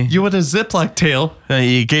 probably. You with a Ziploc tail.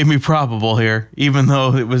 You gave me probable here, even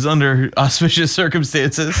though it was under auspicious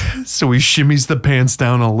circumstances. So he shimmies the pants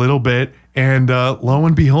down a little bit. And lo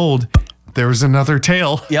and behold, there was another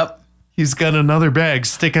tail. Yep. He's got another bag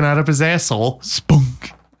sticking out of his asshole.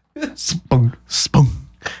 Spunk. Spunk. Spunk.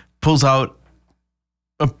 Pulls out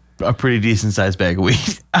a pretty decent sized bag of weed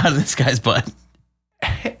out of this guy's butt.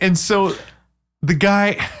 And so the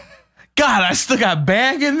guy... God, I still got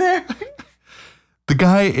bag in there. The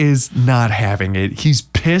guy is not having it. He's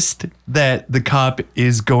pissed that the cop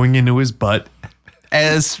is going into his butt.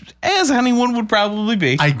 As anyone would probably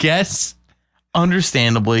be. I guess.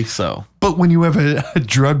 Understandably so. But when you have a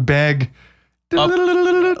drug bag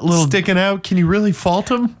sticking out, can you really fault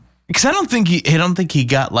him? Because I don't think he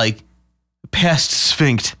got like past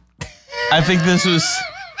sphinct. I think this is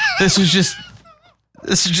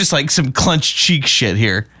just like some clenched cheek shit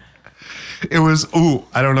here. It was, ooh,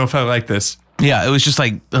 I don't know if I like this. Yeah, it was just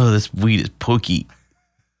like, oh, this weed is pokey.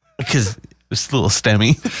 Because it's a little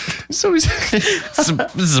stemmy. So he's,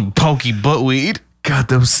 This is a pokey butt weed. God,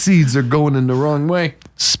 those seeds are going in the wrong way.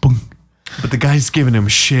 Spunk. But the guy's giving him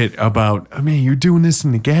shit about, I mean, you're doing this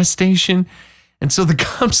in the gas station. And so the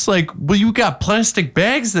cop's like, well, you got plastic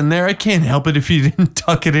bags in there. I can't help it if you didn't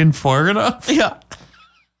tuck it in far enough. Yeah.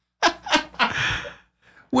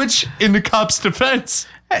 Which, in the cop's defense,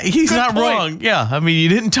 He's Good not point. wrong. Yeah. I mean, you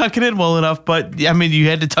didn't tuck it in well enough, but I mean, you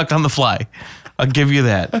had to tuck on the fly. I'll give you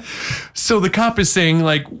that. so the cop is saying,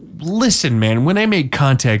 like, listen, man, when I made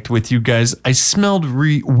contact with you guys, I smelled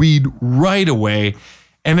weed right away.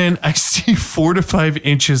 And then I see 4 to 5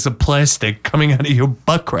 inches of plastic coming out of your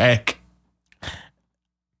butt crack.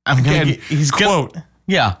 I'm gonna Again, get, he's quote.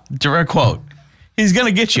 Yeah, direct quote. He's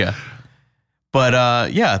gonna get you.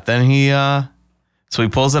 But yeah, then so he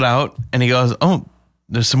pulls it out and he goes, "Oh,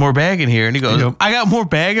 there's some more bag in here." And he goes, Yep. "I got more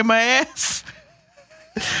bag in my ass."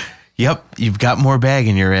 Yep, you've got more bag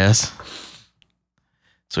in your ass.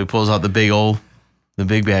 So he pulls out the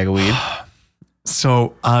big bag of weed.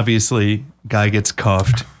 So obviously, guy gets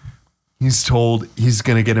cuffed. He's told he's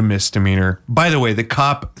going to get a misdemeanor. By the way, the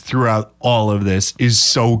cop throughout all of this is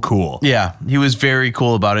so cool. Yeah, he was very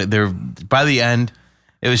cool about it. There, by the end,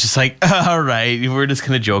 it was just like, all right, we're just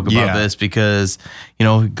gonna joke about Yeah. this because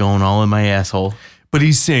going all in my asshole. But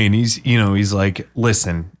he's saying, he's like,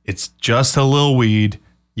 listen, it's just a little weed.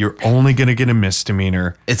 You're only going to get a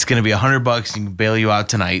misdemeanor. It's gonna be $100 and can bail you out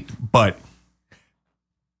tonight. But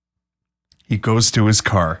he goes to his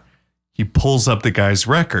car. He pulls up the guy's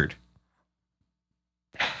record.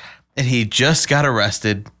 And he just got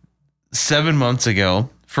arrested 7 months ago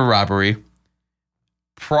for robbery.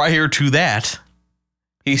 Prior to that,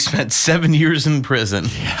 he spent 7 years in prison.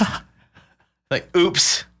 Yeah. Like,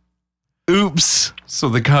 oops. So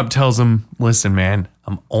the cop tells him, listen, man,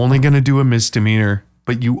 I'm only going to do a misdemeanor,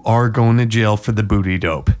 but you are going to jail for the booty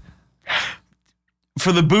dope.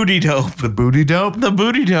 For the booty dope. The booty dope? The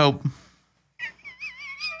booty dope.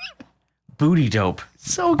 Booty dope.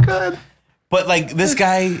 So good. But like this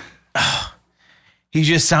guy, he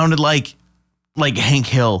just sounded like Hank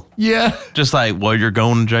Hill. Yeah. Just like, well, you're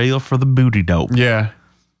going to jail for the booty dope. Yeah.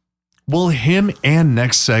 Well, him and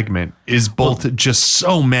next segment is both just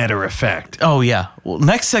so matter of fact. Oh, yeah. Well,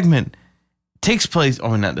 next segment takes place.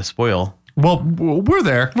 Oh, not to spoil. Well, we're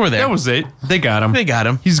there. We're there. That was it. They got him. They got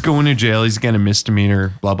him. He's going to jail. He's getting a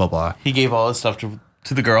misdemeanor, blah, blah, blah. He gave all his stuff to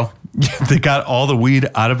the girl. They got all the weed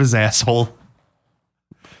out of his asshole,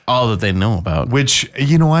 All that they know about. which,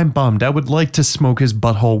 I'm bummed. I would like to smoke his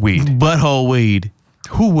butthole weed. Butthole weed.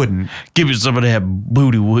 Who wouldn't? Give you some of that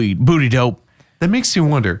booty weed. Booty dope. That makes you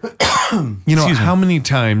wonder, Excuse me. how many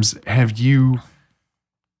times have you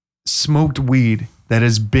smoked weed that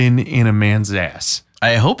has been in a man's ass?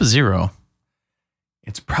 I hope 0.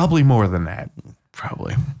 It's probably more than that.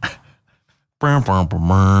 Probably.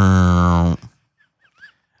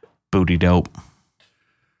 Booty dope.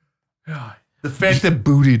 The fact that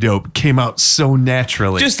booty dope came out so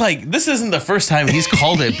naturally. Just like, this isn't the first time he's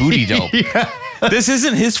called it booty dope. This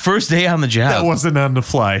isn't his first day on the job. that wasn't on the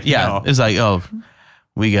fly. Yeah. No. It's like, oh,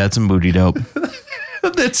 we got some booty dope.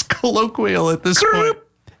 That's colloquial at this point.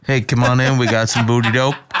 Hey, come on in. We got some booty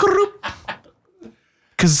dope.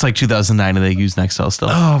 Because it's like 2009 and they use Nextel still.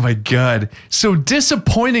 Oh my God. So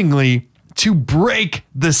disappointingly, to break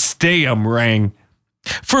the stayum ring.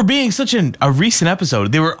 For being such a recent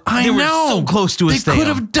episode, they were so close to a They stay. could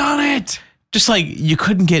have done it. Just like you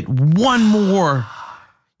couldn't get one more.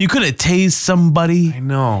 You could have tased somebody I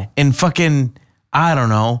know. in fucking, I don't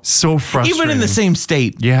know, So frustrating. even in the same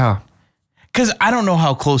state. Yeah. Because I don't know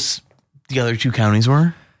how close the other 2 counties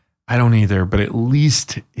were. I don't either, but at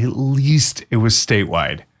least it was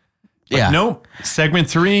statewide. But Yeah. Nope. Segment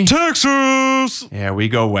 3. Texas! Yeah, we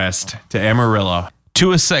go west to Amarillo.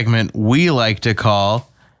 To a segment we like to call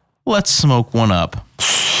Let's Smoke One Up.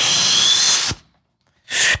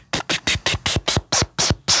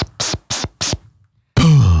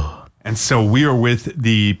 And so we are with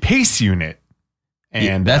the PACE unit.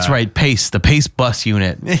 And That's right, PACE, the PACE bus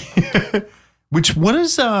unit. What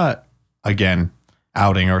is again,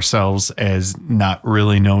 outing ourselves as not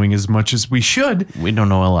really knowing as much as we should. We don't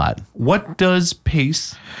know a lot. What does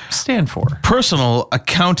PACE stand for? Personal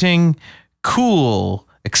Accounting Cool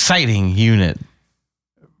Exciting Unit.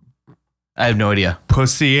 I have no idea.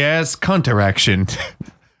 Pussy ass cunt action.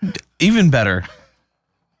 Even better.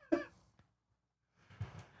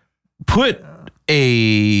 Put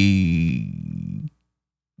a,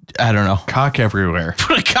 I don't know. Cock everywhere.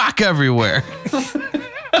 Put a cock everywhere.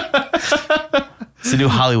 It's a new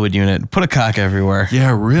Hollywood unit. Put a cock everywhere.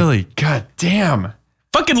 Yeah, really. God damn.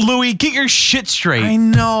 Fucking Louis, get your shit straight. I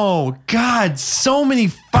know. God, so many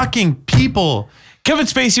fucking people. Kevin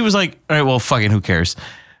Spacey was like, all right, well, fucking who cares?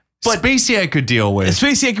 But Spacey I could deal with.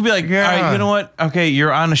 Spacey, I could be like, all right, you know what? Okay,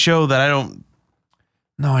 you're on a show that I don't.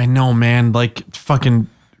 No, I know, man. Like fucking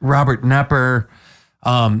Robert Knepper,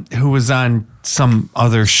 who was on some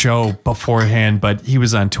other show beforehand, but he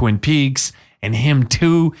was on Twin Peaks, and him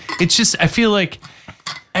too. It's just, I feel like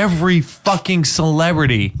every fucking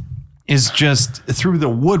celebrity is just through the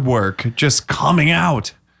woodwork, just coming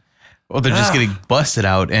out. Well, they're just getting busted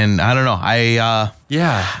out, and I don't know.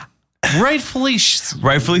 Yeah. Rightfully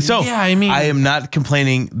Rightfully so. Yeah, I mean, I am not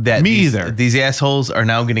complaining that Me these, either. these assholes are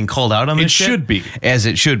now getting called out on this It shit. should be. As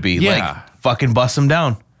it should be. Yeah. Like, fucking bust them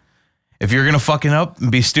down. If you're going to fucking up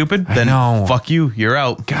and be stupid, then know. fuck you. You're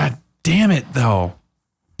out. God damn it, though.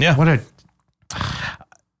 Yeah. What a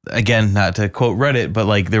Again, not to quote Reddit, but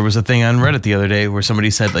like there was a thing on Reddit the other day where somebody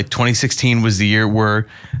said like 2016 was the year where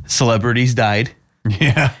celebrities died.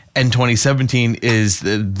 yeah. And 2017 is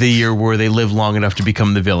the year where they live long enough to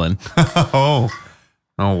become the villain. Oh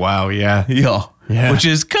wow, yeah. Yeah. Which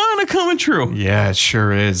is kind of coming true. Yeah, it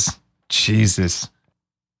sure is. Jesus.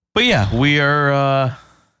 But yeah, we are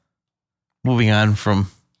moving on from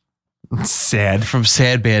Sad.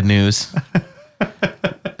 sad bad news.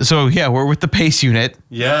 So yeah, we're with the PACE unit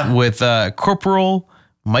Yeah. with Corporal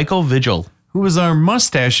Michael Vigil. Who was our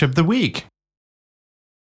mustache of the week?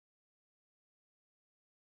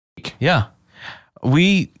 Yeah.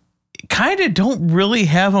 We kind of don't really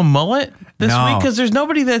have a mullet this No. week because there's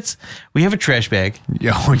nobody we have a trash bag.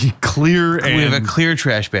 Yeah, you clear and We have a clear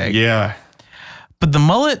trash bag. yeah. But the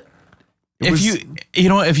mullet, if was-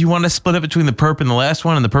 if you want to split it between the perp and the last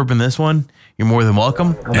one and the perp and this one, you're more than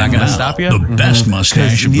welcome. We're not And going to now, stop you. the best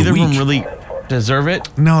mustache of the Neither of them week. really deserve it.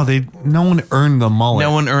 No, no one earned the mullet.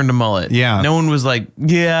 No one earned a mullet. Yeah. No one was like,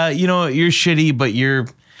 yeah, you know, you're shitty, but you're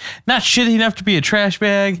not shitty enough to be a trash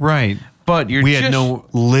bag. Right. But you're We just, had no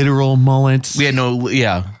literal mullets. We had no,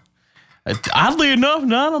 yeah. Oddly enough,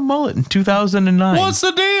 not a mullet in 2009. What's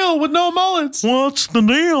the deal with no mullets? What's the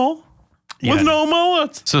deal Yeah. with no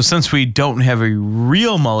mullets? So since we don't have a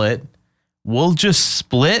real mullet, we'll just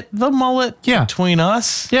split the mullet Yeah. between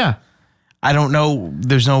us. Yeah. I don't know.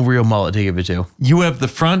 There's no real mullet to give it to. You have the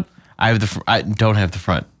front. I have I don't have the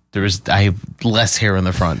front. I have less hair in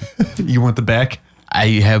the front. You want the back? I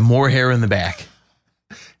have more hair in the back.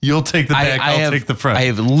 You'll take the back. I'll take the front. I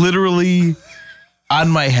have literally on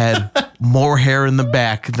my head more hair in the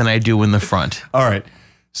back than I do in the front. All right.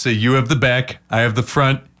 So you have the back. I have the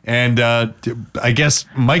front. And I guess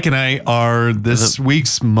Mike and I are this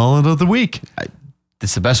week's mullet of the week.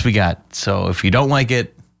 It's the best we got. So if you don't like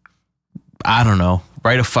it, I don't know.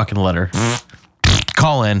 Write a fucking letter.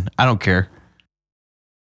 Call in. I don't care.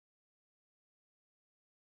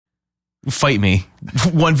 Fight me.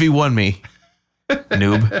 1v1 me.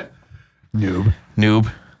 Noob.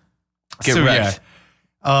 Get wrecked.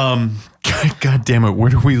 God damn it. Where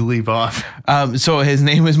do we leave off? So his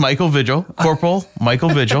name is Michael Vigil. Corporal Michael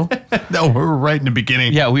Vigil. No, we're right in the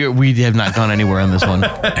beginning. Yeah, we have not gone anywhere on this one.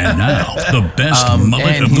 And now, the best mullet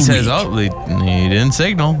And of he the says, week. "Oh, he didn't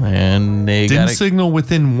signal, and they Didn't got signal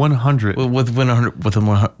within 100. within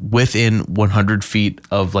 100 feet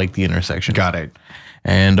of like the intersection." Got it.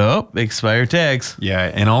 And expired tags.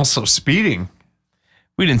 Yeah, and also speeding.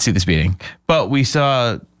 We didn't see the speeding, but we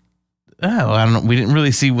saw. I don't know. We didn't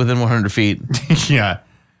really see within 100 feet. Yeah.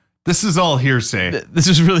 This is all hearsay. This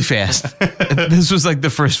was really fast. This was like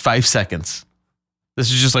the first 5 seconds.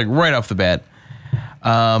 This is just like right off the bat.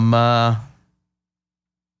 Yeah.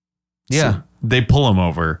 So they pull him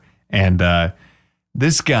over, and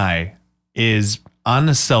this guy is on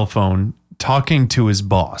the cell phone talking to his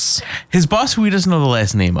boss. His boss, who he doesn't know the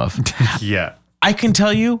last name of. Yeah. I can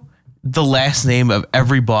tell you the last name of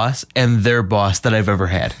every boss and their boss that I've ever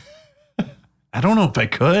had. I don't know if I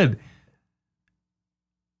could.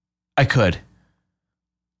 I could.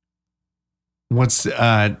 What's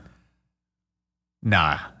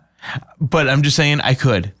nah. But I'm just saying I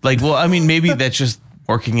could. Like, well, I mean, maybe that's just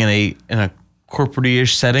working in a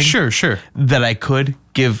corporate-ish setting. Sure. That I could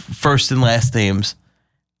give first and last names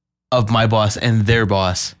of my boss and their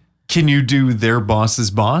boss. Can you do their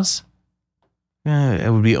boss's boss?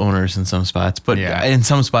 It would be owners in some spots, but Yeah. in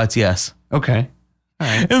some spots, yes. Okay. All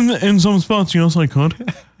right. In some spots, yes, I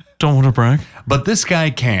could. Don't want to brag. But this guy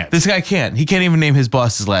can't. This guy can't. He can't even name his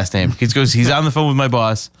boss's last name. He's on the phone with my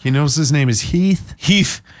boss. He knows his name is Heath.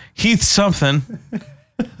 Heath something.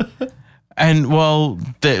 And well,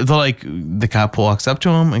 the cop walks up to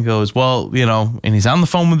him and goes, well, and he's on the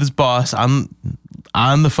phone with his boss on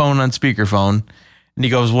the phone on speakerphone. And he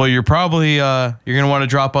goes, well, you're probably, you're going to want to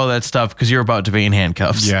drop all that stuff because you're about to be in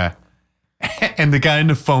handcuffs. Yeah. And the guy on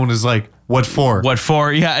the phone is like, what for? What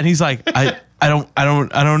for? Yeah. And he's like, I don't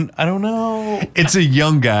know. It's a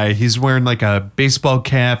young guy. He's wearing like a baseball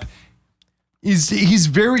cap. He's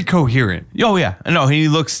very coherent. Oh yeah. No, he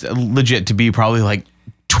looks legit to be probably like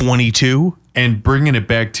 22. And bringing it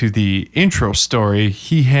back to the intro story,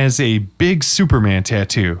 he has a big Superman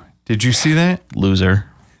tattoo. Did you see that? Loser.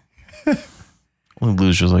 Only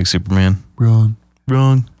losers like Superman. Wrong.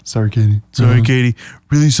 Sorry, Katie. Sorry, Katie.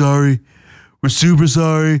 Really sorry. We're super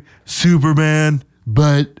sorry. Superman.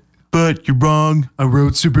 But you're wrong. I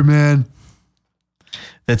wrote Superman.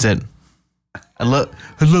 That's it. I'd love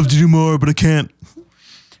to do more, but I can't.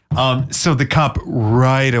 So the cop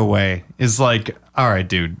right away is like, all right,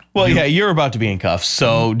 dude. Well, yeah, you're about to be in cuffs,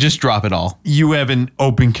 so just drop it all. You have an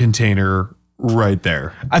open container right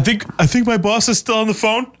there. I think my boss is still on the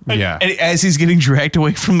phone. Yeah. And as he's getting dragged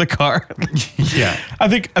away from the car. Yeah. I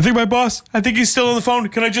think my boss, he's still on the phone.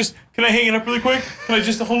 Can I hang it up really quick? Can I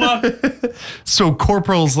just hold on? So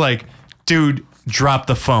Corporal's like, dude, drop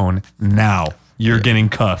the phone now. You're getting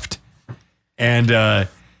cuffed. And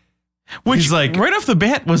Which he's like, right off the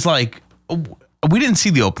bat was like, we didn't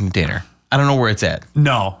see the open container. I don't know where it's at.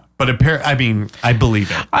 no, but I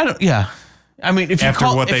believe it. I mean, if you After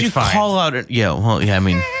what they find. call out, I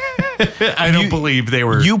mean, I don't believe they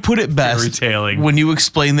were. you put it best fairy-tailing. when you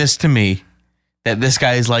explain this to me that this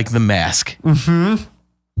guy is like the Mask. Mm-hmm.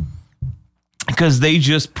 Because they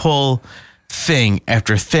just pull thing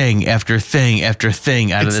after thing after thing after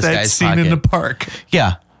thing out of It's this that guy's scene pocket. in the park.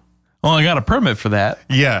 Yeah. Well, I got a permit for that.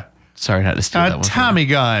 Yeah. Sorry, not to steal that A one. from Tommy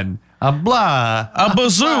gun. A blah. A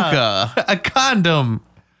bazooka. A condom.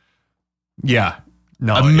 Yeah.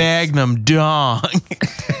 No. A Magnum dong.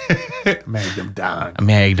 Magnum dog. A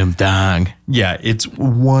Magnum dong. Yeah, it's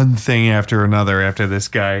one thing after another after this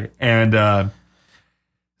guy. And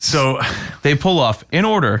so They pull off, in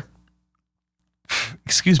order,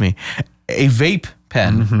 excuse me, a vape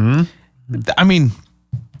pen. Mm-hmm. I mean,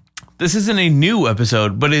 this isn't a new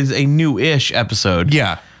episode, but is a new-ish episode.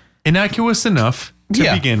 yeah, innocuous enough to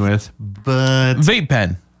Yeah. begin with, but Vape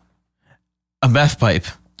pen. A meth pipe.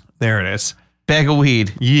 there it is. Bag of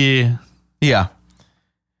weed. Yeah. Yeah.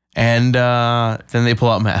 And then they pull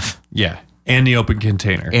out meth Yeah. And the open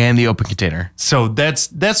container. and the open container. So that's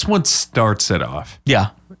what starts it off.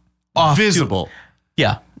 Yeah. Off to- Visible.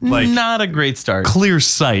 yeah. Like- Not a great start. Clear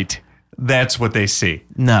sight. That's what they see.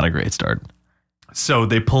 Not a great start. So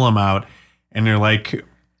they pull him out and they're like,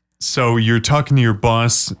 so you're talking to your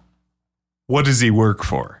boss. What does he work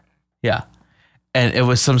for? Yeah. And it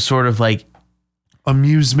was some sort of like,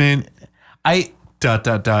 Amusement. it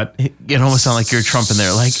It almost sounded like you're Trump in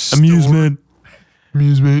there, like Store- amusement.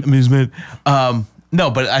 Amusement.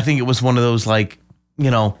 No, but I think it was one of those like,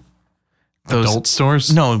 Adult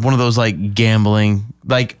stores? No, one of those like gambling,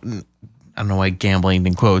 like I don't know why gambling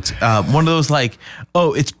in quotes. One of those like,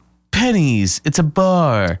 oh, it's pennies, it's a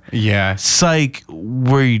bar. Yeah. Psych,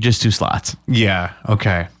 where you just do slots. Yeah.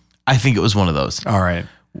 Okay. I think it was one of those. All right.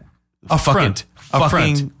 A front.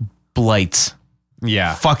 Fucking blights.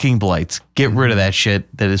 Yeah. Fucking blights. Get rid of that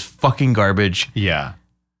shit. That is fucking garbage. Yeah.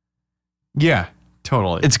 Yeah.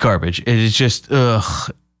 Totally. It's garbage. It is just,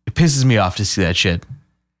 ugh. It pisses me off to see that shit.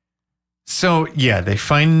 So, yeah, they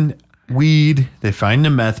find weed, they find a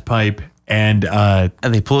meth pipe, and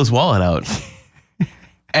they pull his wallet out.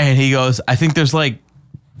 And he goes, I think there's like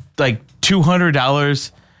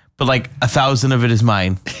 $200, but like 1,000 of it is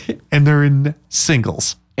mine. And they're in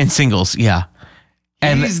singles. In singles, yeah.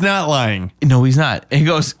 And he's not lying. No, he's not. And he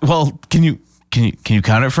goes, well, can you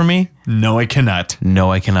count it for me? No, I cannot.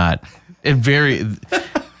 No, I cannot. It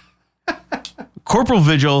Corporal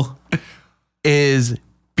Vigil is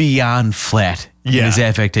beyond flat in his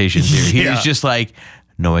affectations here. He is just like,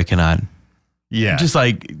 no, I cannot. Yeah. Just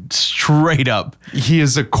like straight up. He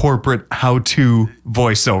is a corporate how-to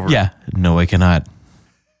voiceover. Yeah. No, I cannot.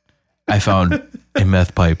 I found a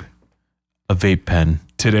meth pipe, a vape pen.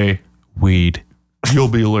 Today, weed. You'll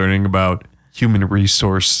be learning about human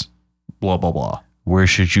resource, blah, blah, blah. Where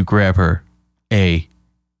should you grab her? A,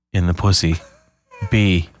 in the pussy.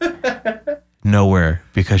 B, nowhere,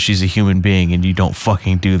 because she's a human being and you don't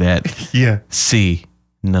fucking do that. Yeah. C,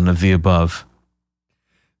 none of the above.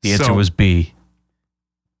 The answer was B.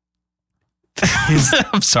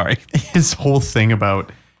 I'm sorry. His whole thing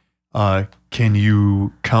about, can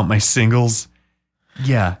you count my singles?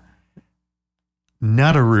 Yeah.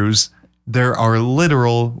 Not a ruse. There are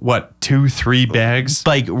literal, 2-3 bags?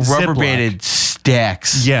 Like rubber banded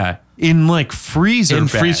stacks. Yeah. In like freezer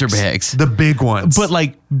bags. Freezer bags. The big ones. But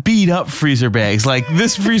like beat up freezer bags. Like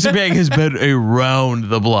this freezer bag has been around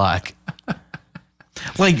the block.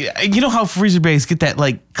 Like, you know how freezer bags get that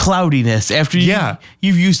like cloudiness after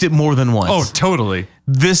you've used it more than once. Oh, totally.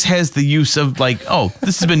 This has the use of like,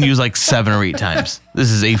 this has been used like 7 or 8 times. This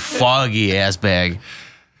is a foggy ass bag.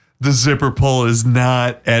 The zipper pull is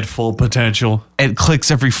not at full potential. It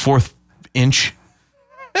clicks every 4th inch.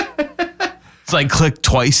 It's like click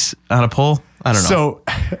twice on a pull. I don't know. So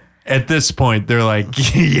at this point, they're like,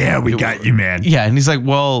 yeah, we got you, man. Yeah. And he's like,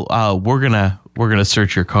 well, we're gonna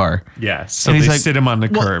search your car. Yeah. So and they like, sit him on the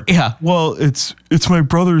curb. Yeah. Well, it's my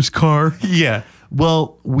brother's car. Yeah.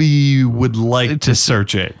 Well, we would like to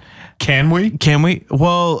search it. Can we? Can we?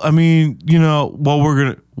 Well, I mean,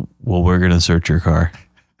 we're gonna search your car.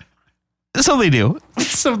 So they do.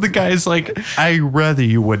 So the guy's like, I'd rather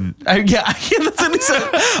you wouldn't. That's what he said.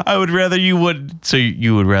 I would rather you would. So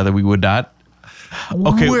you would rather we would not?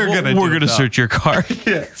 Okay, we're gonna search your car.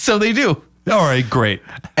 Yeah. So they do. All right, great.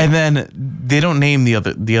 And then they don't name the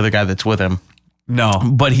other guy that's with him. No.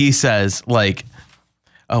 But he says like,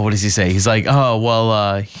 what does he say? He's like,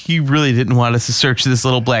 he really didn't want us to search this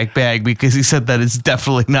little black bag because he said that it's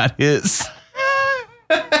definitely not his.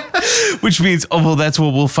 Which means, that's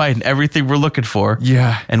what we'll find. Everything we're looking for.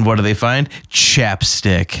 Yeah. And what do they find?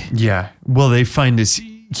 Chapstick. Yeah. Well, they find this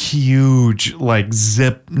huge, like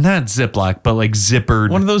not Ziploc, but like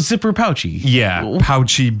zippered. One of those zipper pouchy. Yeah.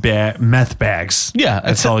 Pouchy meth bags. Yeah.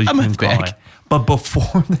 That's all you can call it. But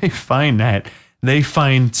before they find that, they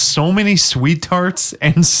find so many Sweet Tarts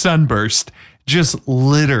and Sunburst just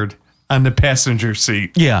littered on the passenger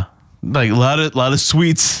seat. Yeah. Like a lot of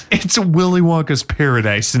sweets. It's Willy Wonka's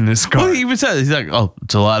paradise in this car. Well, he even says, he's like,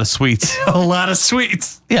 it's a lot of sweets. A lot of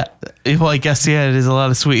sweets. Yeah. Well, I guess, it is a lot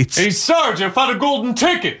of sweets. Hey, Sarge, I found a golden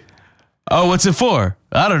ticket. Oh, what's it for?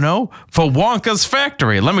 I don't know. For Wonka's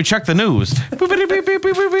factory. Let me check the news.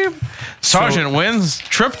 Sergeant wins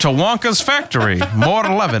trip to Wonka's factory. More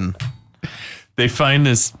 11. They find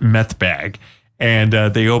this meth bag. And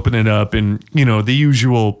they open it up and, the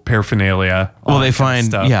usual paraphernalia. Well, they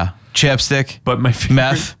find, chapstick, but my favorite,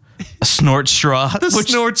 meth, a snort straw. The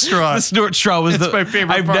snort straw was my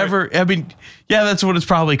favorite part. That's what it's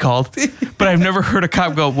probably called. But I've never heard a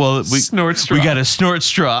cop go, well, snort straw. We got a snort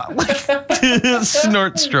straw.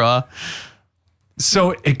 Snort straw.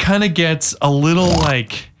 So it kind of gets a little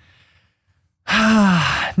like,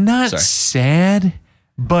 not sad,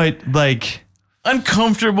 but like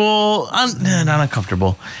uncomfortable. Not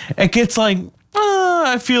uncomfortable. It gets like,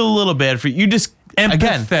 I feel a little bad for you. Just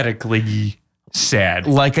empathetically sad.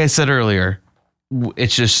 Like I said earlier,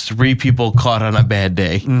 it's just 3 people caught on a bad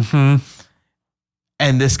day. Mm-hmm.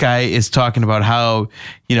 And this guy is talking about how,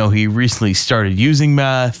 he recently started using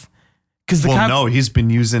meth. No, he's been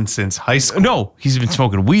using since high school. No, he's been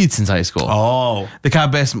smoking weed since high school. Oh. The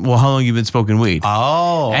cop asked him, well, how long have you been smoking weed?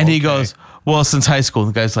 Oh. And he goes, well, since high school.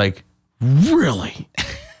 And the guy's like, Really?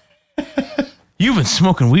 You've been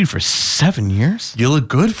smoking weed for 7 years? You look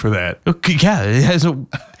good for that. Okay, yeah, it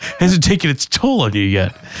hasn't taken its toll on you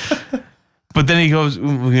yet. But then he goes,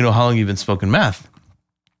 you know, how long you been smoking meth?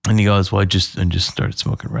 And he goes, well, I just started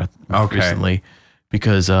smoking meth recently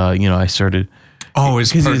because you know, I started. Oh,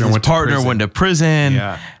 his partner went to prison.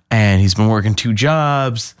 Yeah. And he's been working 2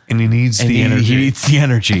 jobs. And he needs the energy. He needs the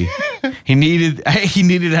energy. he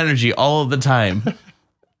needed energy all of the time.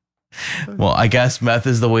 Well, I guess meth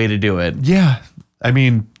is the way to do it. Yeah. I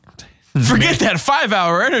mean, forget that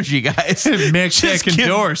 5-hour energy, guys. Just give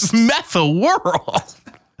endorsed. meth a whirl.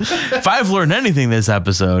 If I've learned anything this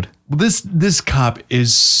episode, this cop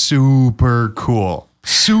is super cool.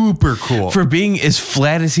 Super cool. For being as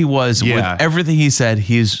flat as he was with everything he said,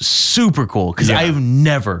 he is super cool. Because I've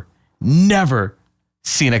never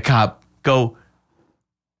seen a cop go,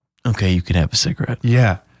 okay, you can have a cigarette.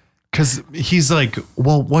 Yeah. Because he's like,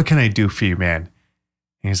 well, what can I do for you, man?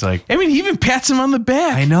 And he's like, I mean, he even pats him on the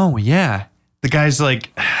back. I know, yeah. The guy's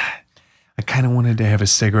like, I kind of wanted to have a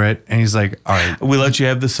cigarette. And he's like, all right. We let you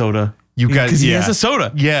have the soda. Because he has a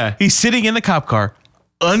soda. Yeah. He's sitting in the cop car,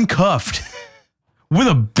 uncuffed, with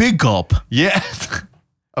a big gulp. Yeah.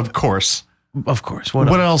 Of course. Of course. What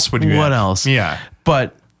else would you What have? else? Yeah.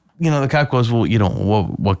 But, you know, the cop goes, well, you know,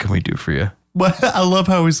 what can we do for you? But I love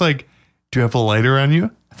how he's like, do you have a lighter on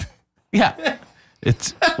you? Yeah.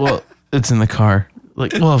 It's in the car.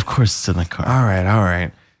 Like, well, of course it's in the car. All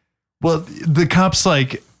right. Well, the cop's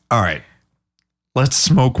like, all right, let's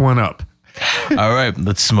smoke one up. All right,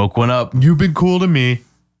 let's smoke one up. You've been cool to me.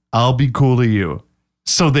 I'll be cool to you.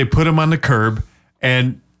 So they put him on the curb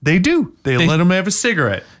and they do. They let him have a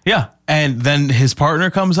cigarette. Yeah. And then his partner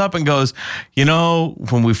comes up and goes, you know,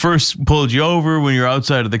 when we first pulled you over, when you were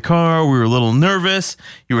outside of the car, we were a little nervous.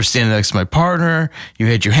 You were standing next to my partner. You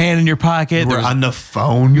had your hand in your pocket. You were on the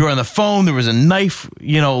phone. You were on the phone. There was a knife,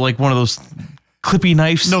 you know, like one of those clippy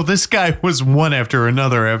knives. No, this guy was one after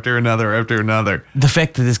another. The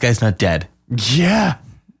fact that this guy's not dead. Yeah.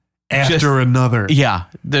 After another. Yeah.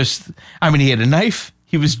 He had a knife.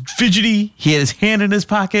 He was fidgety. He had his hand in his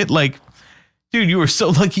pocket. Like, dude, you were so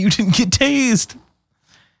lucky you didn't get tased.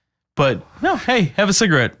 But no, hey, have a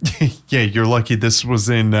cigarette. Yeah, you're lucky this was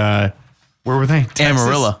in, where were they? Texas?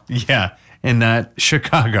 Amarillo. Yeah, and not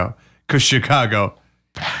Chicago. Because Chicago.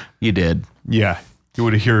 You did. Yeah, you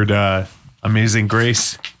would have heard Amazing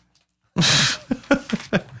Grace.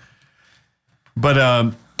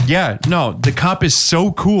 But, yeah, no, the cop is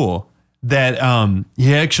so cool that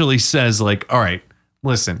he actually says, like, all right,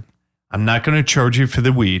 listen, I'm not going to charge you for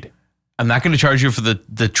the weed. I'm not going to charge you for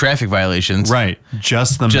the traffic violations. Right.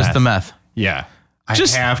 Just the meth. Yeah. I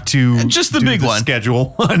have to just the do big one. Schedule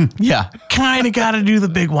one. Yeah. Kind of got to do the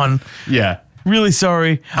big one. Yeah. Really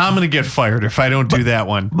sorry. I'm going to get fired if I don't do that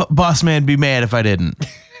one. Boss man, be mad if I didn't.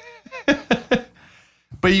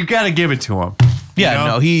 But you got to give it to him. Yeah, you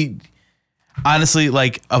know? no, he honestly,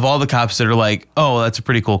 like, of all the cops that are like, oh, that's a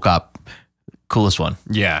pretty cool cop, coolest one.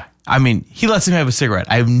 Yeah. I mean, he lets him have a cigarette.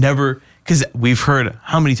 I've never, because we've heard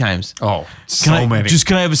how many times? Oh, many.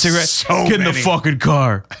 Can I have a cigarette? Get in the fucking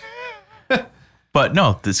car. But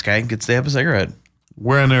no, this guy gets to have a cigarette.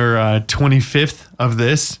 We're on our 25th of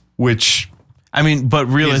this, which... I mean, but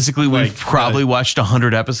realistically, we've probably watched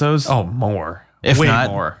 100 episodes. Oh, more. If Way not,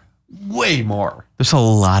 more. Way more. There's a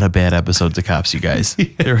lot of bad episodes of Cops, you guys.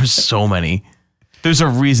 There are so many. There's a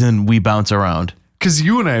reason we bounce around. Because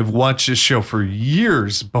you and I have watched this show for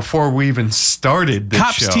years before we even started this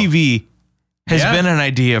Cops show. TV has been an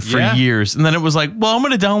idea for years. And then it was like, well, I'm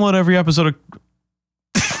going to download every episode of...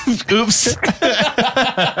 Oops.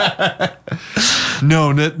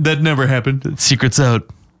 No, that never happened. Secret's out.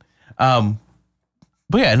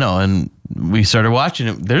 But yeah, no, and we started watching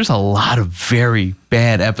it. There's a lot of very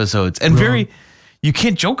bad episodes and you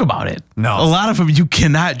can't joke about it. No. A lot of them you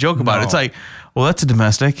cannot joke about. It's like, well, that's a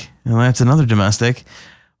domestic and that's another domestic.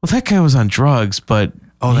 Well, that guy was on drugs, but...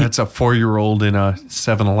 Oh, that's a 4-year-old in a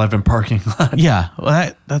 7-Eleven parking lot. Yeah,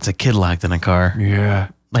 well, that's a kid locked in a car. Yeah.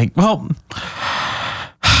 Like, well,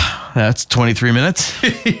 that's 23 minutes.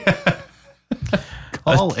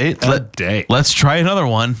 Call it a day. Let's try another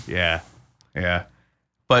one. Yeah. Yeah.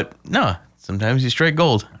 But no, sometimes you strike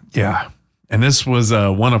gold. Yeah. And this was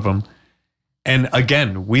one of them. And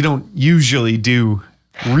again, we don't usually do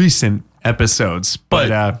recent episodes,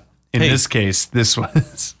 but in this case, this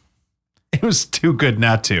was, it was too good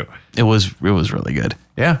not to. It was really good.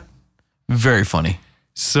 Yeah. Very funny.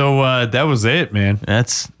 So that was it, man.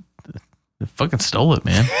 They fucking stole it,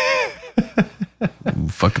 man.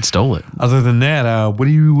 Fucking stole it. Other than that, what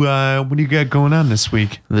do you got going on this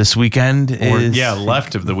week? This weekend is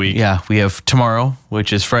left of the week. Yeah, we have tomorrow,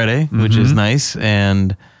 which is Friday, which is nice,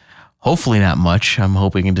 and hopefully not much. I'm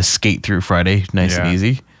hoping to skate through Friday, nice and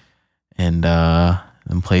easy, and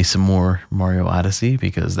then play some more Mario Odyssey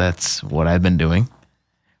because that's what I've been doing.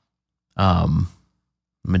 I'm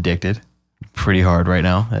addicted pretty hard right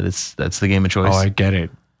now. That's the game of choice. Oh, I get it.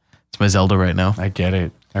 It's my Zelda right now. I get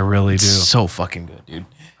it. I really do. So fucking good, dude.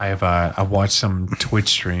 I watched some Twitch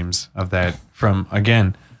streams of that from,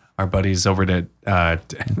 again, our buddies over at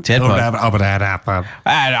Tadpog.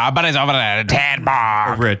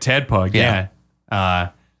 Over at Tadpog, Yeah.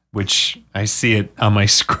 Which I see it on my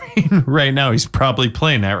screen right now. He's probably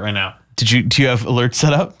playing that right now. Do you have alerts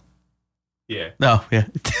set up? Yeah. No, yeah.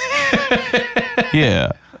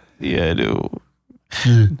 Yeah, I do.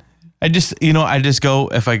 I just go,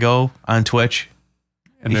 if I go on Twitch,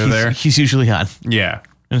 And they're there? He's usually on. Yeah.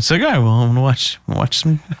 And it's like, all right, well, I'm gonna watch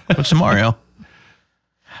some Mario.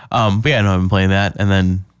 But yeah, no, I've been playing that, and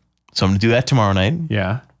then so I'm gonna do that tomorrow night.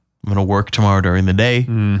 Yeah. I'm gonna work tomorrow during the day.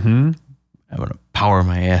 Mm-hmm. I'm gonna power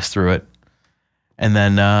my ass through it, and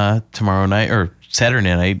then tomorrow night or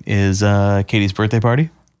Saturday night is Katie's birthday party.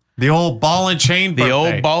 The old ball and chain birthday. The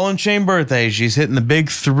old ball and chain birthday. She's hitting the big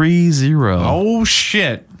 30. Oh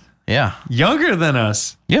shit! Yeah, Younger than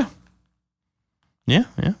us. yeah.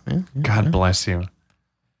 God bless you.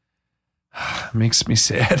 Makes me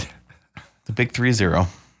sad. The big 30. I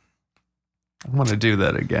want to do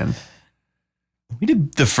that again. We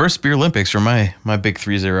did the first Beer Olympics for my big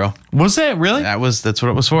 30. Was that really? That's what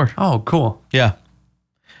it was for. Oh, cool. Yeah.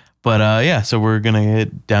 But yeah, so we're gonna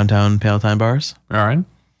hit downtown Palatine bars. All right.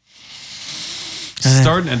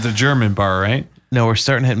 Starting at the German bar, right? No, we're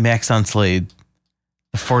starting at Max on Slade,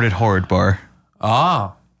 the Forted Horde bar.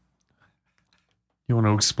 Ah. You want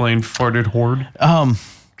to explain Farted Horde?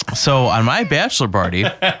 So on my bachelor party,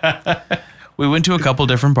 we went to a couple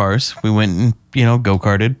different bars. We went and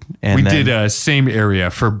go-karted, and We then, did same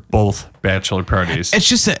area for both bachelor parties. It's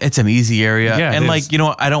just it's an easy area, Yeah, and it like is.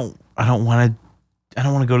 I don't want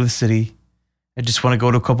to go to the city. I just want to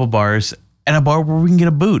go to a couple bars and a bar where we can get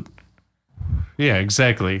a boot. Yeah,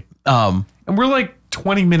 exactly. And we're like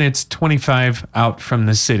 20 minutes, 25 out from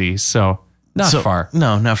the city, so not far.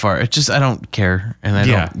 No, not far. It's just I don't care, and I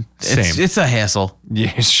don't. same. It's a hassle.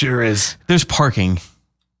 Yeah, it sure is. There's parking.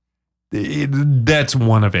 That's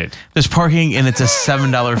one of it. There's parking, and it's a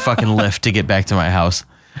 $7 fucking lift to get back to my house.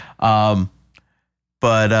 But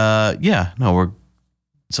yeah, no,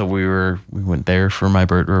 we went there for my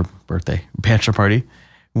birthday bachelor party.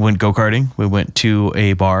 We went go-karting. We went to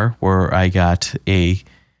a bar where I got a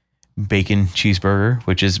bacon cheeseburger,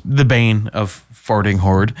 which is the bane of farting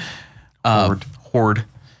horde. Horde.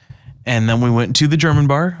 And then we went to the German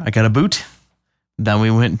bar. I got a boot. Then we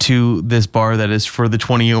went to this bar that is for the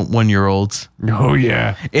 21-year-olds. Oh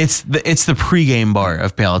yeah. It's the pregame bar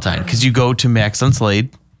of Palatine because you go to Max on Slade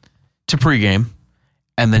to pregame,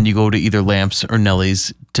 and then you go to either Lamps or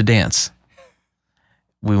Nelly's to dance.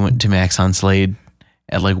 We went to Max on Slade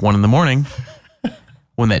at like 1 a.m.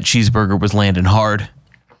 when that cheeseburger was landing hard.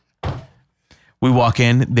 We walk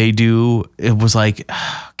in, it was like,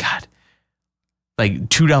 oh God, like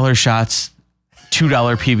 $2 shots,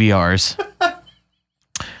 $2 PBRs.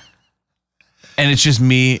 And it's just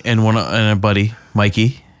me and a buddy,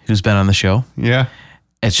 Mikey, who's been on the show. Yeah.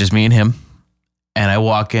 It's just me and him. And I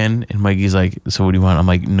walk in and Mikey's like, so what do you want? I'm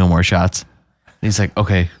like, no more shots. And he's like,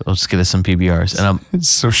 okay, I'll just get us some PBRs. And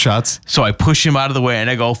so I push him out of the way and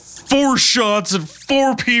I go, 4 shots and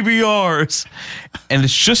 4 PBRs. And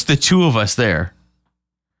it's just the two of us there.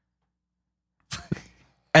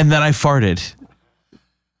 And then I farted.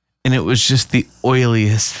 And it was just the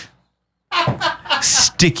oiliest,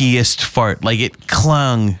 stickiest fart. Like it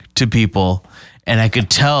clung to people. And I could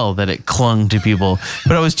tell that it clung to people.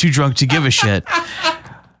 But I was too drunk to give a shit.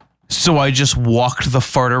 So I just walked the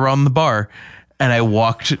fart around the bar. And I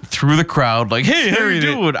walked through the crowd like, hey, how you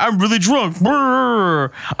doing? I'm really drunk.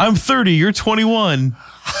 Brr. I'm 30. You're 21.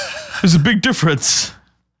 There's a big difference.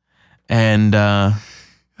 And Oh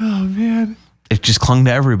man. it just clung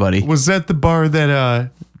to everybody. Was that the bar that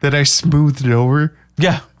I smoothed it over?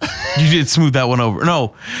 Yeah. You did smooth that one over.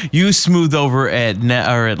 No, you smoothed over at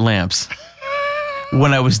Lamps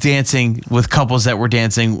when I was dancing with couples that were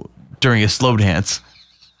dancing during a slow dance.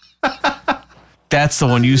 That's the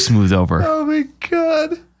one you smoothed over. Oh my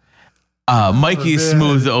God. Mikey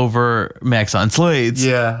smoothed over Max on Slade's.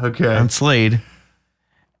 Yeah, okay. On Slade.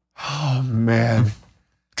 Oh man.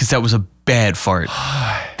 Because that was a bad fart.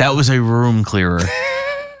 That was a room clearer.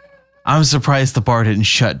 I'm surprised the bar didn't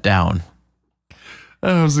shut down.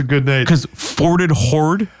 That was a good night. Because Forded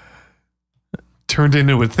Horde, Turned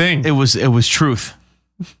into a thing. it was truth.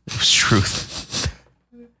 It was truth.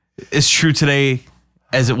 It's true today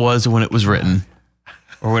as it was when it was written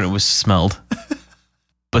or when it was smelled.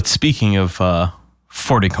 But speaking of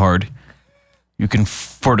Fording Hard, you can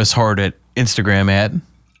Ford us hard at Instagram at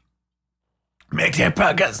MacTech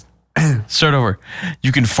Podcast. start over.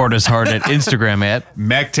 You can Ford us hard at Instagram at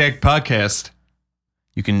MacTech Podcast.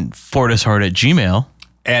 you can Ford us hard at Gmail.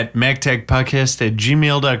 At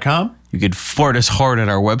MacTechPodcast@gmail.com. You could Ford us hard at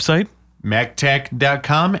our website.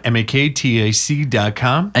 MacTech.com,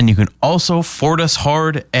 MAKTAC.com. And you can also Ford us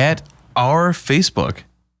hard at our Facebook.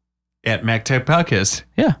 At MacTech Podcast.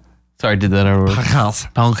 Yeah. Sorry, I did that over.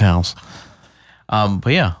 Podcast.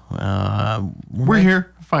 But yeah, We're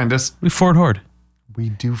here. Find us. we Ford hard. We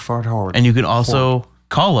do fart hard. And you can also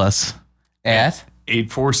call us at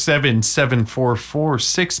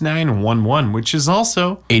 847-744-6911, which is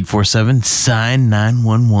also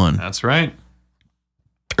 847-SIGN-911. that's right.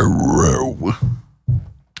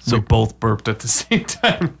 So We both burped at the same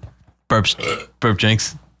time. burp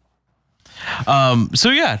jinx. So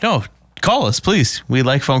yeah, no, call us, please. We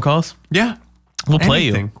like phone calls. Yeah. We'll play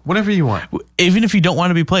Anything. Whatever you want. you. Even if you don't want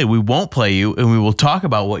to be played, we won't play you, and we will talk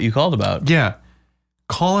about what you called about. Yeah.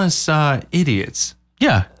 Call us idiots.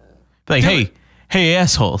 Yeah. Like, hey,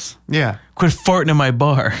 assholes, Yeah. quit farting in my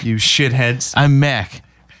bar. You shitheads. I'm Mac.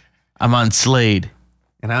 I'm on Slade.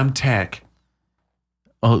 And I'm Tech.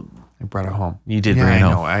 Oh, I brought it home. you did Yeah, bring it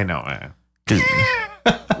home. I know.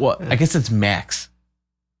 Well, I guess it's Max.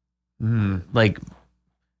 Mm. Like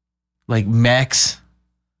Max.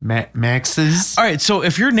 Max's? All right, so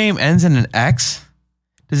if your name ends in an X,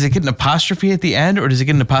 does it get an apostrophe at the end or does it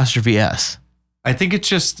get an apostrophe S? I think it's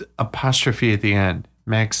just apostrophe at the end.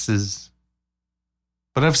 Max's.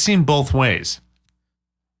 But I've seen both ways.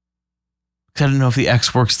 'Cause I don't know if the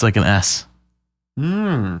X works like an S.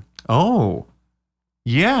 Oh.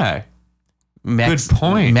 Yeah. Max, Good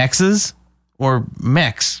point. Max's or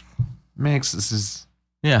Max. Max's is.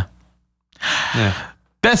 Yeah. Yeah.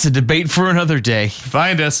 That's a debate for another day.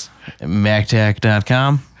 Find us.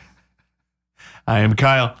 MacTac.com. I am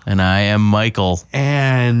Kyle. And I am Michael.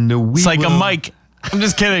 And It's like a Mike. I'm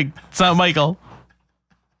just kidding. It's not Michael.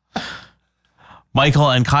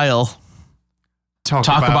 Michael and Kyle talk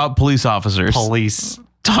about police officers. police.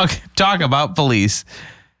 Talk about police.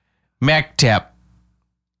 MacTap.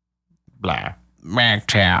 Blah.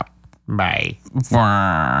 MacTap. Bye.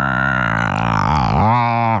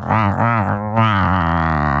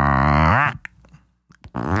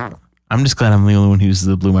 I'm just glad I'm the only one who uses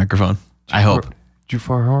the blue microphone. I hope. Did you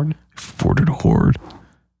fart hard? Forded Horde.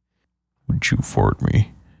 Would you fart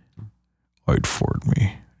me? I'd fart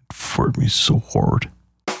me. Fart me so hard.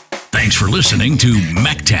 Thanks for listening to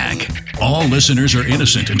MacTac. All listeners are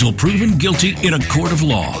innocent until proven guilty in a court of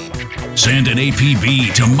law. Send an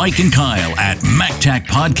APB to Mike and Kyle at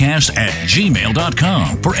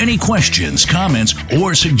MacTacPodcast@gmail.com for any questions, comments,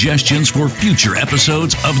 or suggestions for future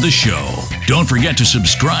episodes of the show. Don't forget to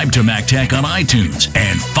subscribe to MacTac on iTunes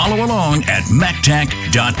and follow along at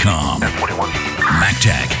MacTac.com.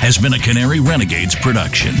 MacTac has been a Canary Renegades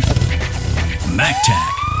production. MacTac.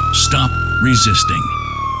 Stop resisting.